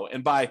abnormally low.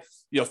 And by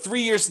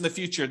 3 years in the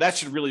future, that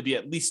should really be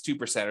at least 2%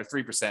 or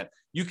 3%.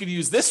 You could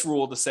use this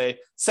rule to say,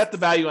 set the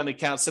value on the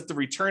account, set the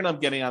return I'm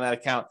getting on that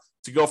account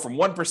to go from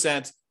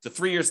 1% to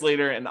 3 years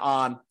later and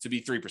on to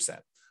be 3%.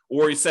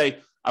 Or you say,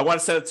 I want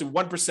to set it to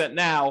 1%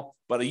 now,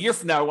 but a year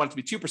from now, I want it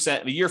to be 2%.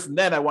 And a year from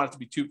then, I want it to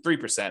be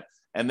 3%.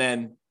 And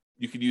then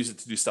you could use it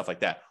to do stuff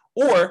like that.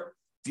 Or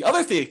the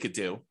other thing it could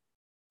do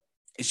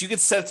is you could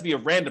set it to be a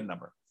random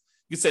number.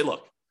 You could say,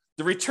 look,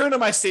 the return on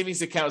my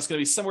savings account is going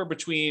to be somewhere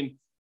between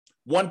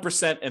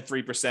 1% and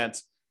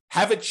 3%.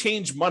 Have it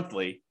change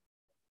monthly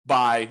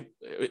by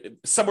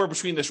somewhere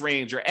between this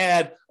range, or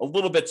add a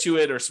little bit to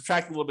it or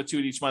subtract a little bit to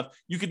it each month.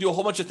 You could do a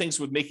whole bunch of things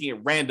with making it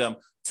random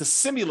to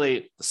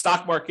simulate the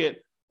stock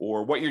market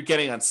or what you're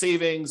getting on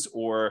savings,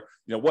 or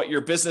what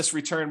your business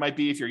return might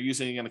be if you're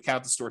using an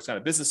account to store kind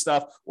of business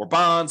stuff or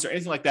bonds or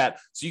anything like that.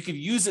 So you could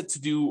use it to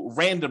do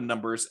random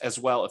numbers as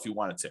well if you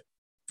wanted to.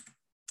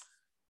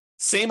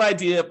 Same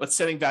idea, but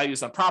setting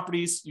values on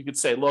properties. You could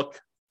say, look,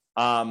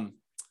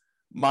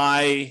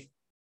 my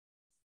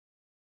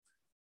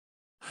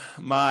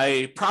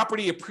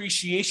property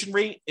appreciation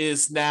rate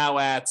is now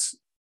at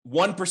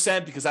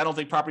 1% because I don't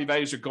think property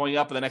values are going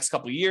up in the next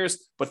couple of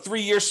years. But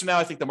 3 years from now,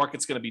 I think the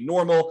market's going to be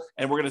normal,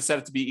 and we're going to set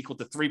it to be equal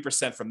to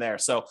 3% from there.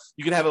 So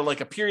you can have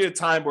a period of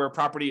time where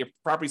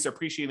properties are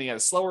appreciating at a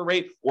slower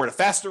rate or at a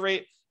faster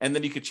rate, and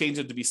then you could change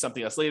it to be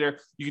something else later.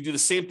 You could do the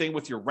same thing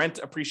with your rent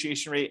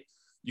appreciation rate.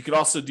 You could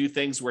also do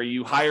things where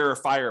you hire or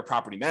fire a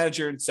property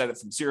manager and set it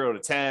from 0 to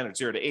 10 or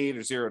 0 to 8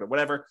 or 0 to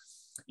whatever.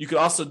 You could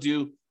also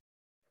do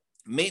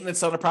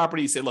maintenance on a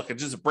property. You say, look,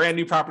 it's just a brand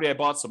new property I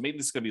bought, so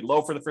maintenance is going to be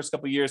low for the first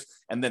couple of years,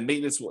 and then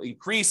maintenance will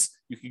increase.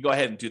 You can go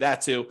ahead and do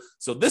that too.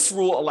 So this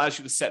rule allows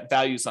you to set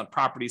values on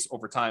properties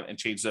over time and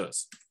change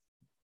those.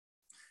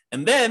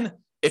 And then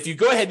if you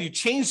go ahead and you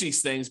change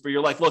these things, but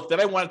you're like, look, then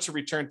I want it to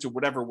return to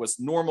whatever was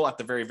normal at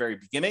the very, very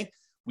beginning,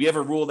 we have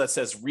a rule that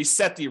says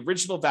reset the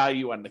original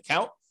value on an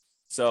account.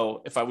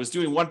 So if I was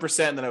doing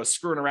 1% and then I was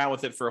screwing around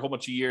with it for a whole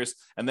bunch of years,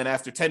 and then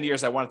after 10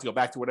 years, I wanted to go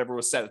back to whatever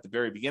was set at the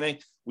very beginning,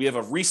 we have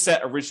a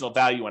reset original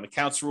value on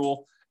accounts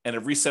rule and a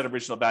reset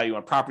original value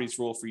on properties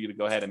rule for you to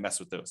go ahead and mess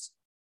with those.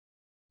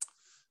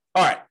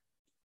 All right.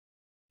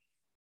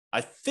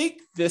 I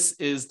think this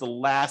is the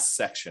last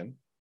section.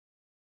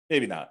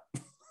 Maybe not.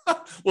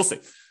 We'll see.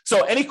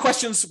 So any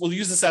questions? We'll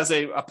use this as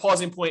a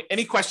pausing point.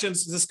 Any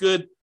questions? Is this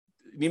good?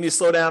 You need me to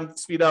slow down,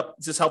 speed up?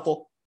 Is this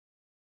helpful?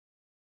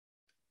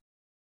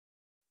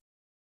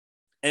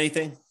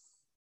 Anything?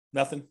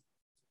 Nothing?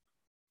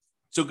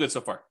 So good so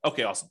far.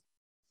 Okay, awesome.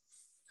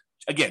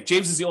 Again,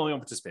 James is the only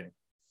one participating.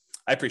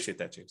 I appreciate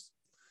that, James.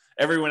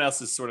 Everyone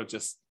else is sort of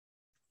just,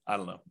 I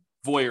don't know,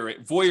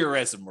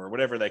 voyeurism or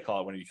whatever they call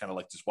it when you kind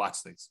of just watch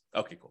things.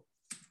 Okay, cool.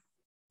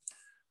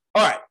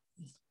 All right.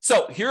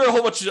 So here are a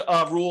whole bunch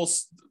of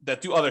rules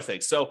that do other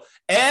things. So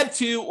add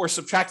to or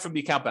subtract from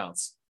the account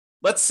balance.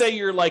 Let's say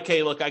you're like,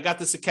 hey, look, I got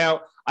this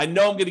account. I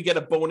know I'm going to get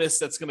a bonus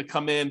that's going to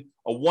come in,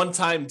 a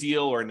one-time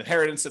deal or an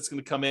inheritance that's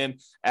going to come in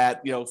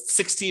at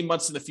 16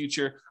 months in the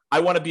future.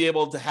 I want to be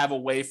able to have a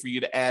way for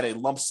you to add a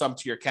lump sum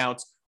to your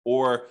account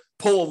or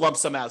pull a lump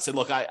sum out and say,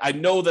 look, I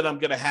know that I'm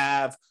going to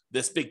have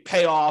this big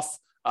payoff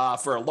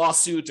for a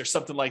lawsuit or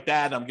something like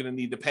that. I'm going to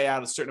need to pay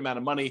out a certain amount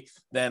of money.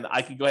 Then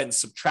I can go ahead and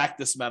subtract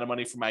this amount of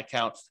money from my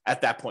account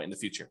at that point in the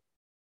future.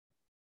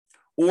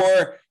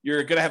 Or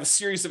you're going to have a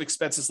series of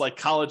expenses like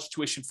college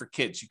tuition for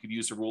kids. You could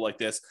use a rule like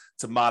this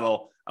to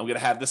model, I'm going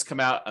to have this come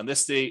out on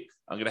this date.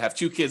 I'm going to have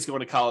 2 kids going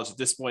to college at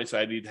this point, so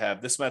I need to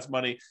have this much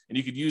money. And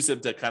you could use them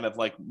to kind of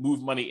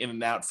move money in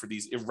and out for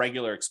these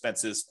irregular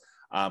expenses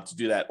to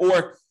do that.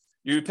 Or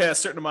you pay a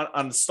certain amount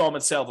on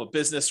installment sale of a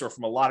business or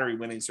from a lottery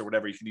winnings or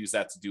whatever. You can use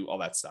that to do all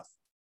that stuff.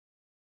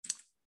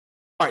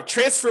 All right,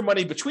 transfer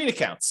money between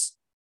accounts.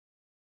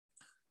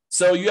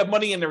 So you have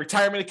money in the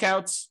retirement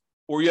accounts,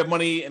 or you have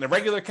money in a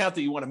regular account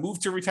that you want to move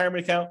to a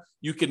retirement account.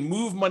 You can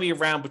move money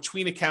around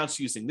between accounts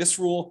using this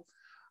rule.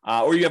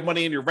 Or you have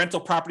money in your rental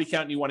property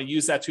account and you want to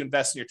use that to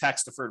invest in your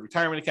tax-deferred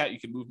retirement account. You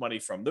can move money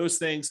from those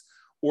things.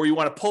 Or you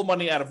want to pull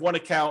money out of one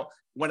account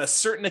when a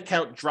certain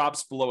account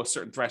drops below a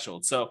certain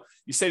threshold. So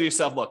you say to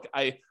yourself, look,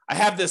 I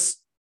have this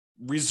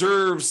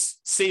reserves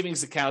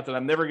savings account that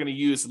I'm never going to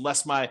use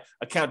unless my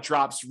account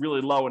drops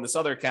really low in this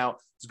other account.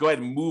 Just go ahead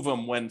and move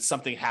them when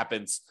something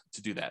happens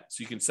to do that.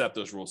 So you can set up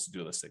those rules to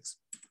do those things.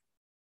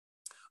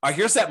 All right,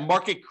 here's that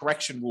market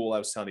correction rule I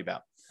was telling you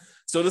about.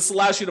 So this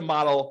allows you to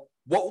model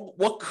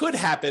what could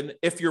happen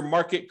if your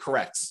market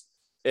corrects.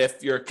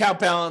 If your account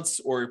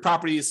balance or your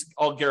properties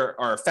all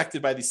are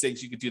affected by these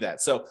things, you could do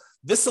that. So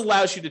this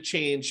allows you to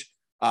change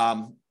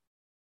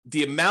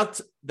the amount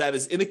that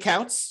is in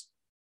accounts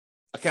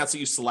that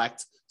you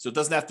select. So it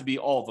doesn't have to be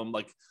all of them.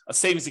 Like a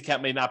savings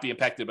account may not be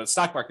impacted, but a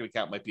stock market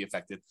account might be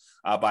affected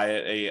by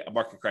a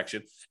market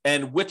correction.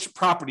 And which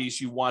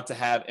properties you want to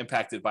have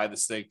impacted by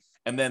this thing,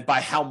 and then by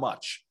how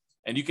much.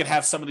 And you can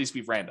have some of these be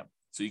random.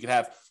 So you can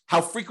have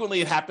how frequently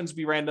it happens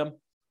be random,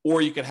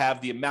 or you can have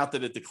the amount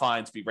that it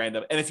declines be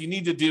random. And if you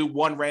need to do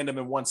one random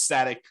and one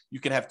static, you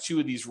can have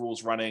 2 of these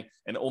rules running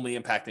and only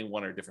impacting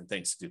one or different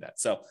things to do that.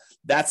 So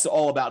that's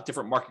all about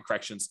different market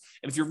corrections.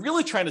 And if you're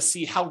really trying to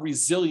see how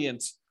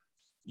resilient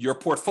your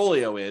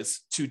portfolio is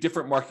to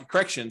different market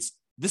corrections,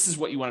 this is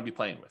what you want to be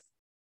playing with.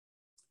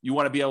 You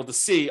want to be able to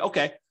see,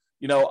 okay,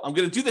 I'm going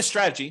to do this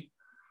strategy.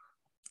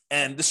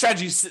 And the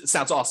strategy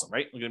sounds awesome,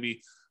 right? I'm going to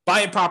be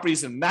buying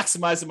properties and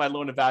maximizing my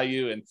loan to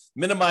value and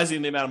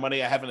minimizing the amount of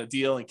money I have in a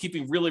deal and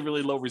keeping really,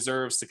 really low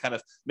reserves to kind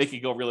of make it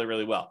go really,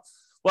 really well.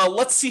 Well,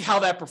 let's see how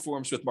that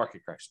performs with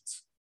market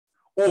corrections.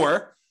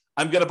 Or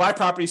I'm going to buy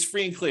properties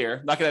free and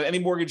clear, not going to have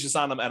any mortgages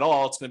on them at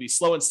all. It's going to be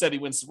slow and steady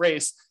wins the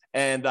race.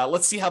 And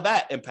let's see how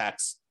that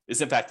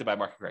is impacted by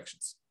market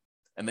corrections.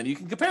 And then you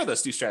can compare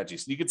those 2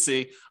 strategies. You can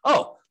see,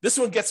 oh, this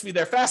one gets me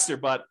there faster,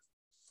 but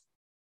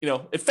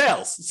it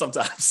fails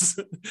sometimes.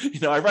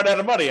 I run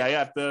out of money. I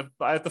have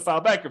to file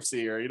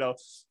bankruptcy or,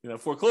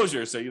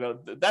 foreclosure. So,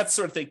 that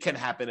sort of thing can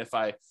happen if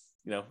I,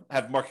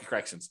 have market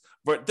corrections.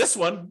 But this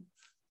one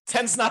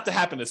tends not to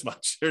happen as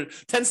much, or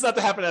tends not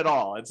to happen at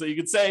all. And so you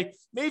could say,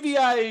 maybe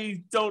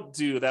I don't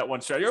do that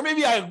one strategy, or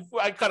maybe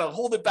I kind of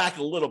hold it back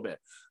a little bit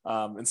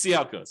and see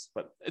how it goes.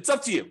 But it's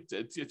up to you.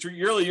 It's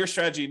really your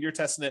strategy, and you're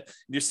testing it,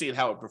 and you're seeing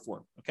how it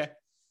performs. Okay.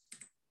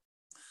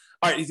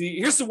 All right,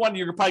 here's the one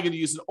you're probably going to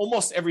use in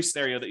almost every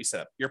scenario that you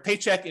set up: your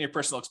paycheck and your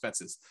personal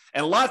expenses.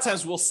 And a lot of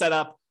times we'll set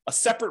up a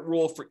separate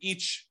rule for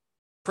each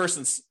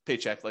person's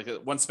paycheck, like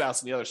one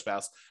spouse and the other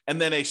spouse,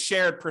 and then a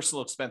shared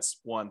personal expense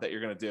one that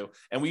you're going to do.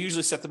 And we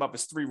usually set them up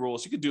as 3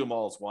 rules. You could do them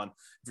all as one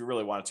if you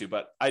really wanted to,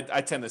 but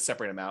I tend to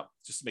separate them out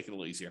just to make it a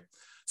little easier.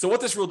 So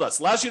what this rule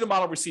does, allows you to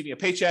model receiving a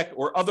paycheck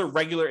or other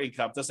regular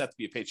income. It doesn't have to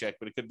be a paycheck,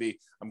 but it could be,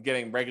 I'm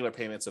getting regular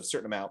payments of a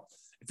certain amount.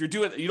 If you're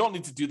doing, you don't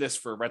need to do this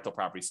for rental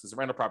properties because the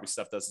rental property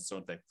stuff does its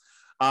own thing.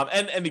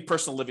 And the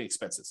personal living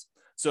expenses.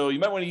 So you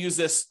might want to use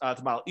this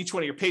to model each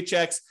one of your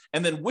paychecks,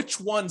 and then which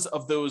ones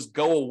of those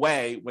go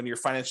away when you're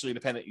financially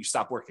independent, you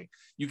stop working.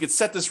 You could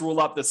set this rule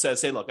up that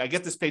says, hey, look, I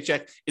get this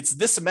paycheck, it's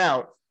this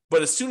amount,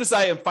 but as soon as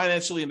I am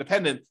financially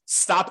independent,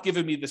 stop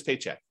giving me this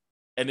paycheck.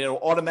 And it'll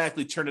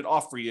automatically turn it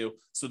off for you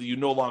so that you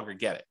no longer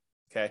get it,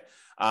 okay?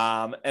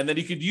 And then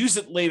you could use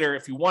it later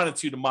if you wanted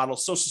to model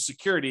Social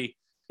Security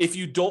if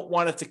you don't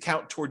want it to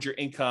count towards your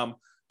income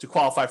to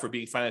qualify for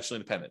being financially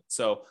independent.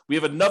 So we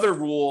have another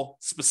rule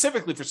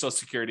specifically for Social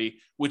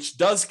Security, which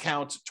does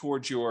count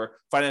towards your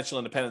financial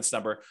independence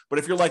number. But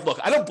if you're like, look,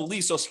 I don't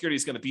believe Social Security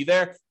is going to be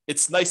there,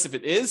 it's nice if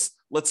it is.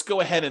 Let's go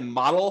ahead and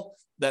model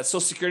that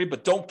Social Security,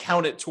 but don't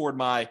count it toward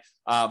my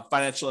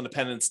financial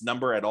independence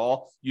number at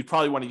all. You'd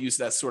probably want to use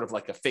that sort of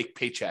like a fake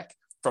paycheck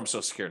from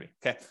Social Security.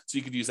 Okay. So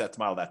you could use that to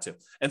model that too.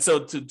 And so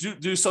to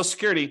do Social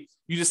Security,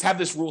 you just have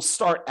this rule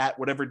start at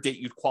whatever date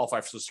you'd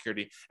qualify for Social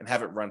Security and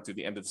have it run through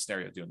the end of the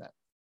scenario doing that.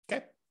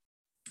 Okay.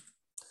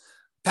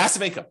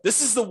 Passive income.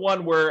 This is the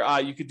one where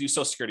you could do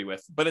Social Security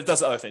with, but it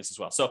does other things as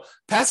well. So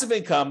passive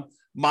income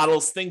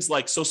models things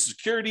like Social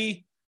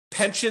Security,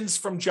 pensions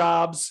from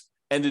jobs,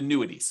 and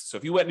annuities. So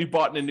if you went and you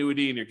bought an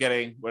annuity and you're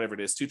getting whatever it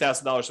is,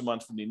 $2,000 a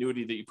month from the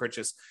annuity that you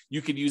purchased,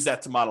 you could use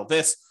that to model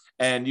this.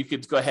 And you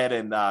could go ahead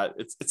and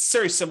it's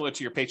very similar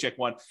to your paycheck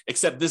one,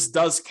 except this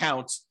does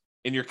count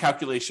in your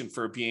calculation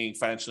for being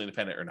financially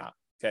independent or not.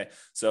 Okay,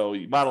 so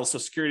you model Social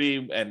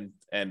Security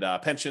and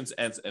pensions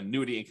and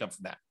annuity income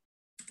from that.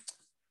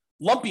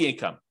 Lumpy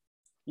income.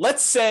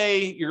 Let's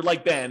say you're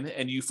like Ben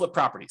and you flip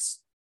properties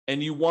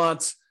and you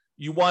want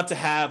to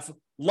have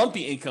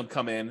lumpy income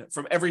come in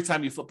from every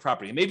time you flip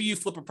property. Maybe you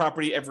flip a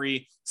property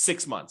every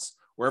 6 months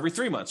or every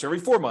 3 months or every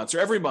 4 months or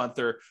every month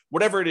or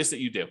whatever it is that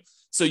you do.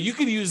 So you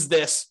could use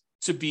this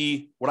to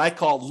be what I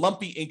call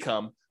lumpy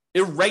income,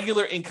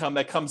 irregular income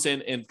that comes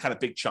in kind of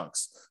big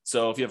chunks.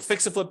 So if you have a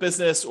fix and flip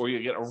business, or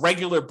you get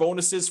regular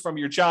bonuses from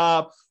your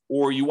job,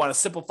 or you want to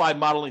simplify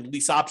modeling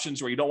lease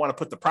options where you don't want to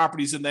put the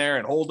properties in there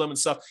and hold them and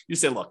stuff, you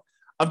say, look,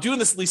 I'm doing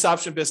this lease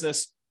option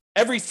business.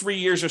 Every 3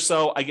 years or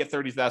so, I get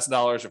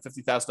 $30,000 or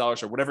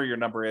 $50,000 or whatever your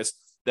number is.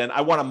 Then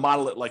I want to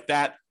model it like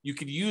that. You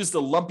could use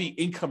the lumpy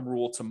income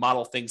rule to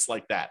model things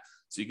like that.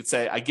 So you could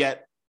say, I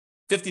get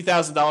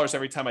 $50,000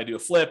 every time I do a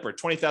flip, or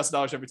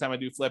 $20,000 every time I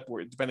do a flip,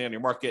 or depending on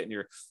your market and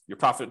your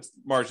profit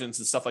margins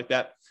and stuff like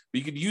that. But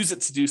you could use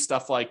it to do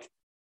stuff like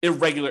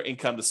irregular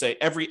income to say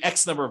every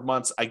X number of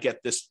months, I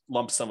get this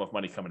lump sum of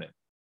money coming in.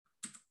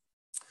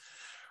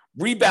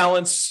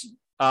 Rebalance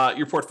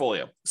your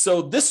portfolio.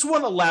 So this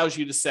one allows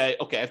you to say,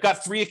 okay, I've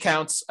got 3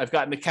 accounts. I've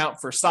got an account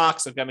for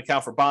stocks. I've got an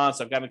account for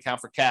bonds. I've got an account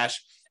for cash.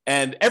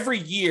 And every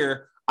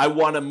year I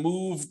want to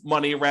move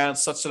money around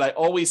such that I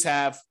always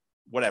have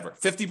whatever,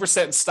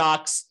 50% in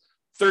stocks,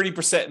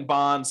 30% in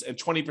bonds, and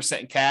 20%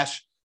 in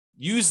cash.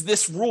 Use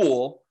this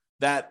rule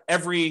that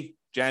every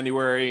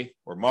January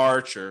or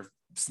March or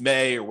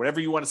May or whatever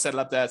you want to set it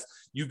up as,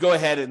 you go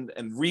ahead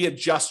and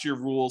readjust your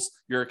rules,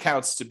 your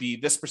accounts to be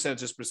this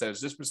percentage, this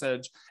percentage, this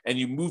percentage, and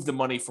you move the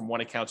money from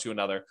one account to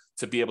another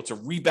to be able to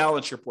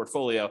rebalance your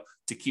portfolio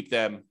to keep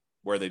them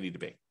where they need to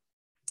be.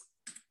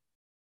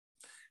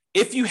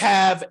 If you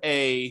have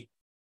a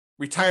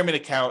retirement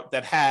account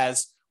that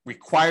has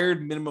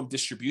required minimum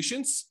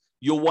distributions,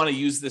 you'll want to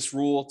use this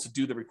rule to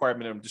do the required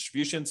minimum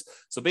distributions.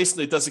 So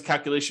basically, it does a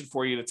calculation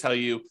for you to tell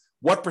you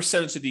what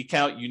percentage of the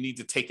account you need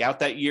to take out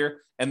that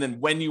year, and then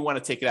when you want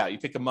to take it out. You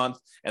pick a month,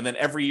 and then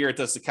every year it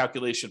does the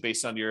calculation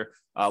based on your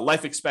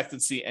life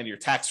expectancy and your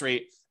tax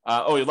rate.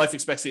 Your life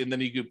expectancy, and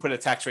then you could put a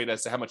tax rate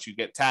as to how much you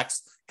get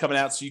taxed coming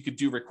out, so you could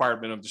do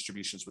required minimum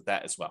distributions with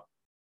that as well.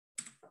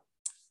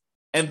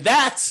 And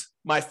that,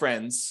 my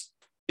friends,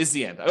 is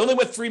the end. I only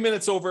went 3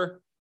 minutes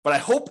over, but I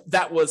hope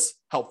that was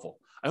helpful.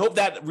 I hope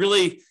that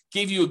really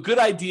gave you a good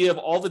idea of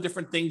all the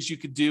different things you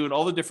could do and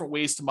all the different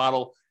ways to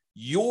model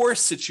your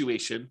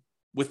situation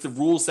with the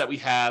rules that we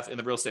have in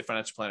the Real Estate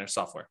Financial Planner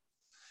software.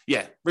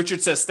 Yeah,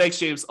 Richard says, thanks,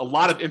 James. A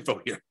lot of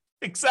info here.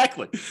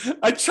 Exactly.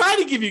 I try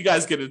to give you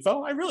guys good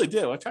info. I really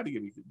do. I try to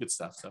give you good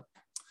stuff. So,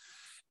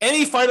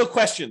 any final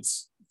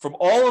questions from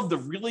all of the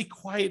really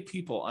quiet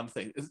people on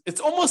things? It's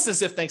almost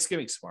as if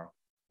Thanksgiving's tomorrow.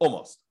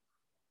 Almost.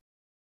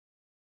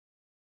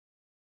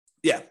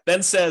 Yeah,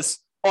 Ben says,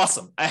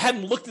 awesome. I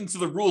hadn't looked into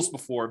the rules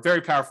before.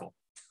 Very powerful.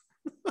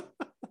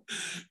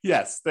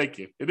 Yes, thank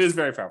you. It is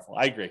very powerful.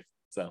 I agree.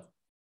 So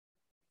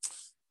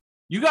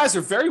you guys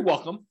are very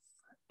welcome.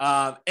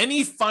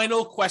 Any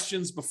final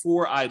questions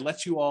before I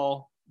let you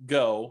all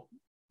go?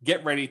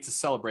 Get ready to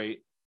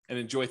celebrate and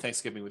enjoy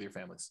Thanksgiving with your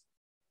families.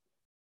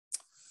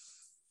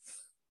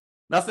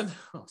 Nothing?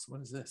 Oh, so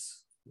what is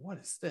this? What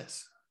is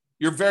this?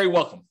 You're very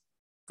welcome.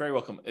 Very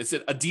welcome. Is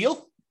it a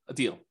deal? A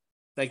deal.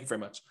 Thank you very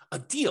much. A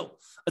deal.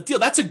 A deal.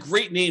 That's a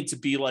great name to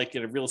be like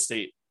in a real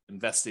estate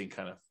investing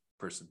kind of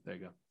person. There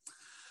you go.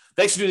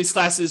 Thanks for doing these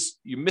classes.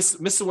 You miss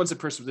the ones in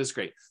person, but this is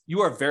great.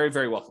 You are very,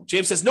 very welcome.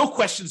 James says, no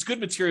questions, good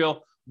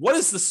material. What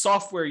is the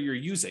software you're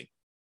using?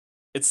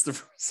 It's the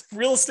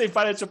Real Estate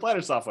Financial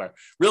Planner software,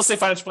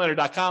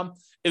 realestatefinancialplanner.com.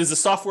 It is a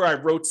software I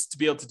wrote to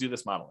be able to do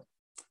this modeling.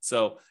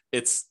 So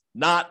it's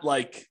not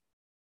like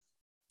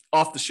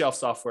off-the-shelf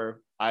software.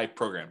 I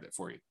programmed it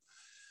for you.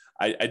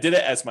 I did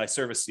it as my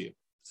service to you.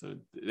 So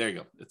there you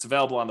go. It's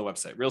available on the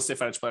website,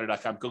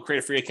 realestatefinancialplanner.com. Go create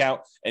a free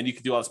account and you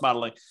can do all this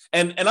modeling.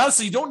 And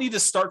honestly, you don't need to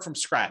start from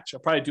scratch. I'll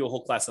probably do a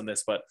whole class on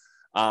this, but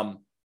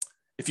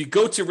if you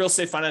go to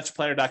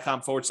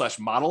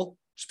realestatefinancialplanner.com/model,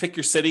 just pick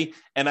your city.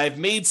 And I've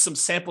made some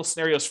sample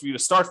scenarios for you to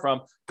start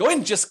from. Go ahead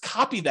and just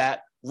copy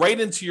that right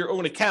into your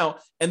own account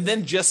and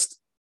then just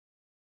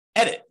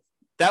edit.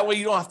 That way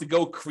you don't have to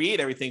go create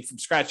everything from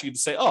scratch. You can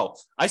say, oh,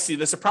 I see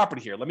there's a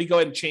property here. Let me go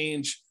ahead and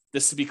change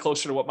this to be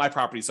closer to what my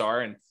properties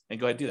are and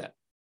go ahead and do that.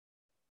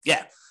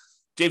 Yeah.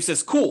 James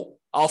says, cool.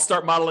 I'll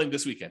start modeling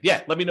this weekend.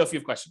 Yeah. Let me know if you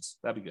have questions.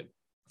 That'd be good.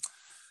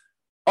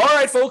 All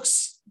right,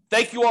 folks.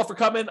 Thank you all for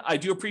coming. I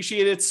do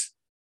appreciate it.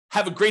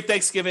 Have a great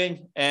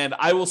Thanksgiving, and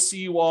I will see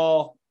you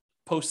all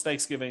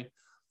post-Thanksgiving.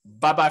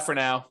 Bye-bye for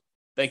now.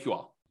 Thank you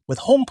all. With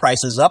home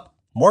prices up,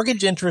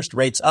 mortgage interest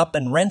rates up,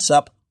 and rents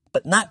up,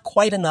 but not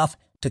quite enough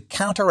to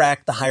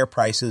counteract the higher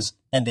prices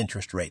and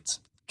interest rates.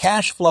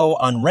 Cash flow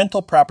on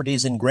rental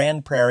properties in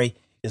Grand Prairie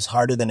is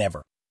harder than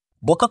ever.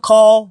 Book a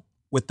call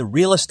with the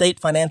Real Estate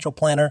Financial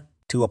Planner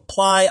to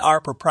apply our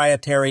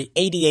proprietary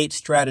 88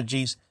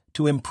 strategies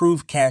to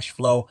improve cash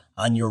flow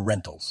on your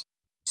rentals.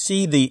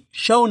 See the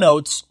show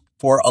notes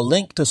for a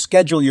link to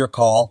schedule your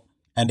call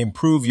and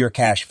improve your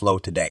cash flow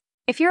today.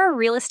 If you're a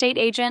real estate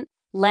agent,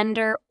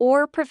 lender,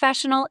 or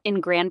professional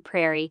in Grand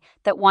Prairie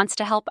that wants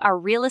to help our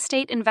real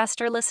estate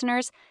investor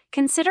listeners,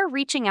 consider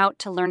reaching out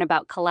to learn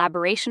about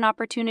collaboration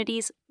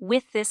opportunities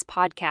with this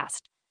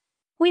podcast.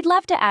 We'd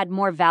love to add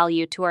more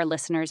value to our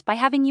listeners by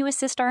having you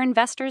assist our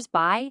investors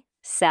buy,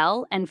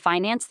 sell, and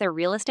finance their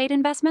real estate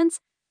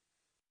investments.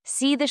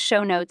 See the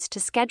show notes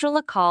to schedule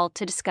a call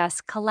to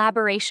discuss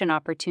collaboration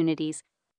opportunities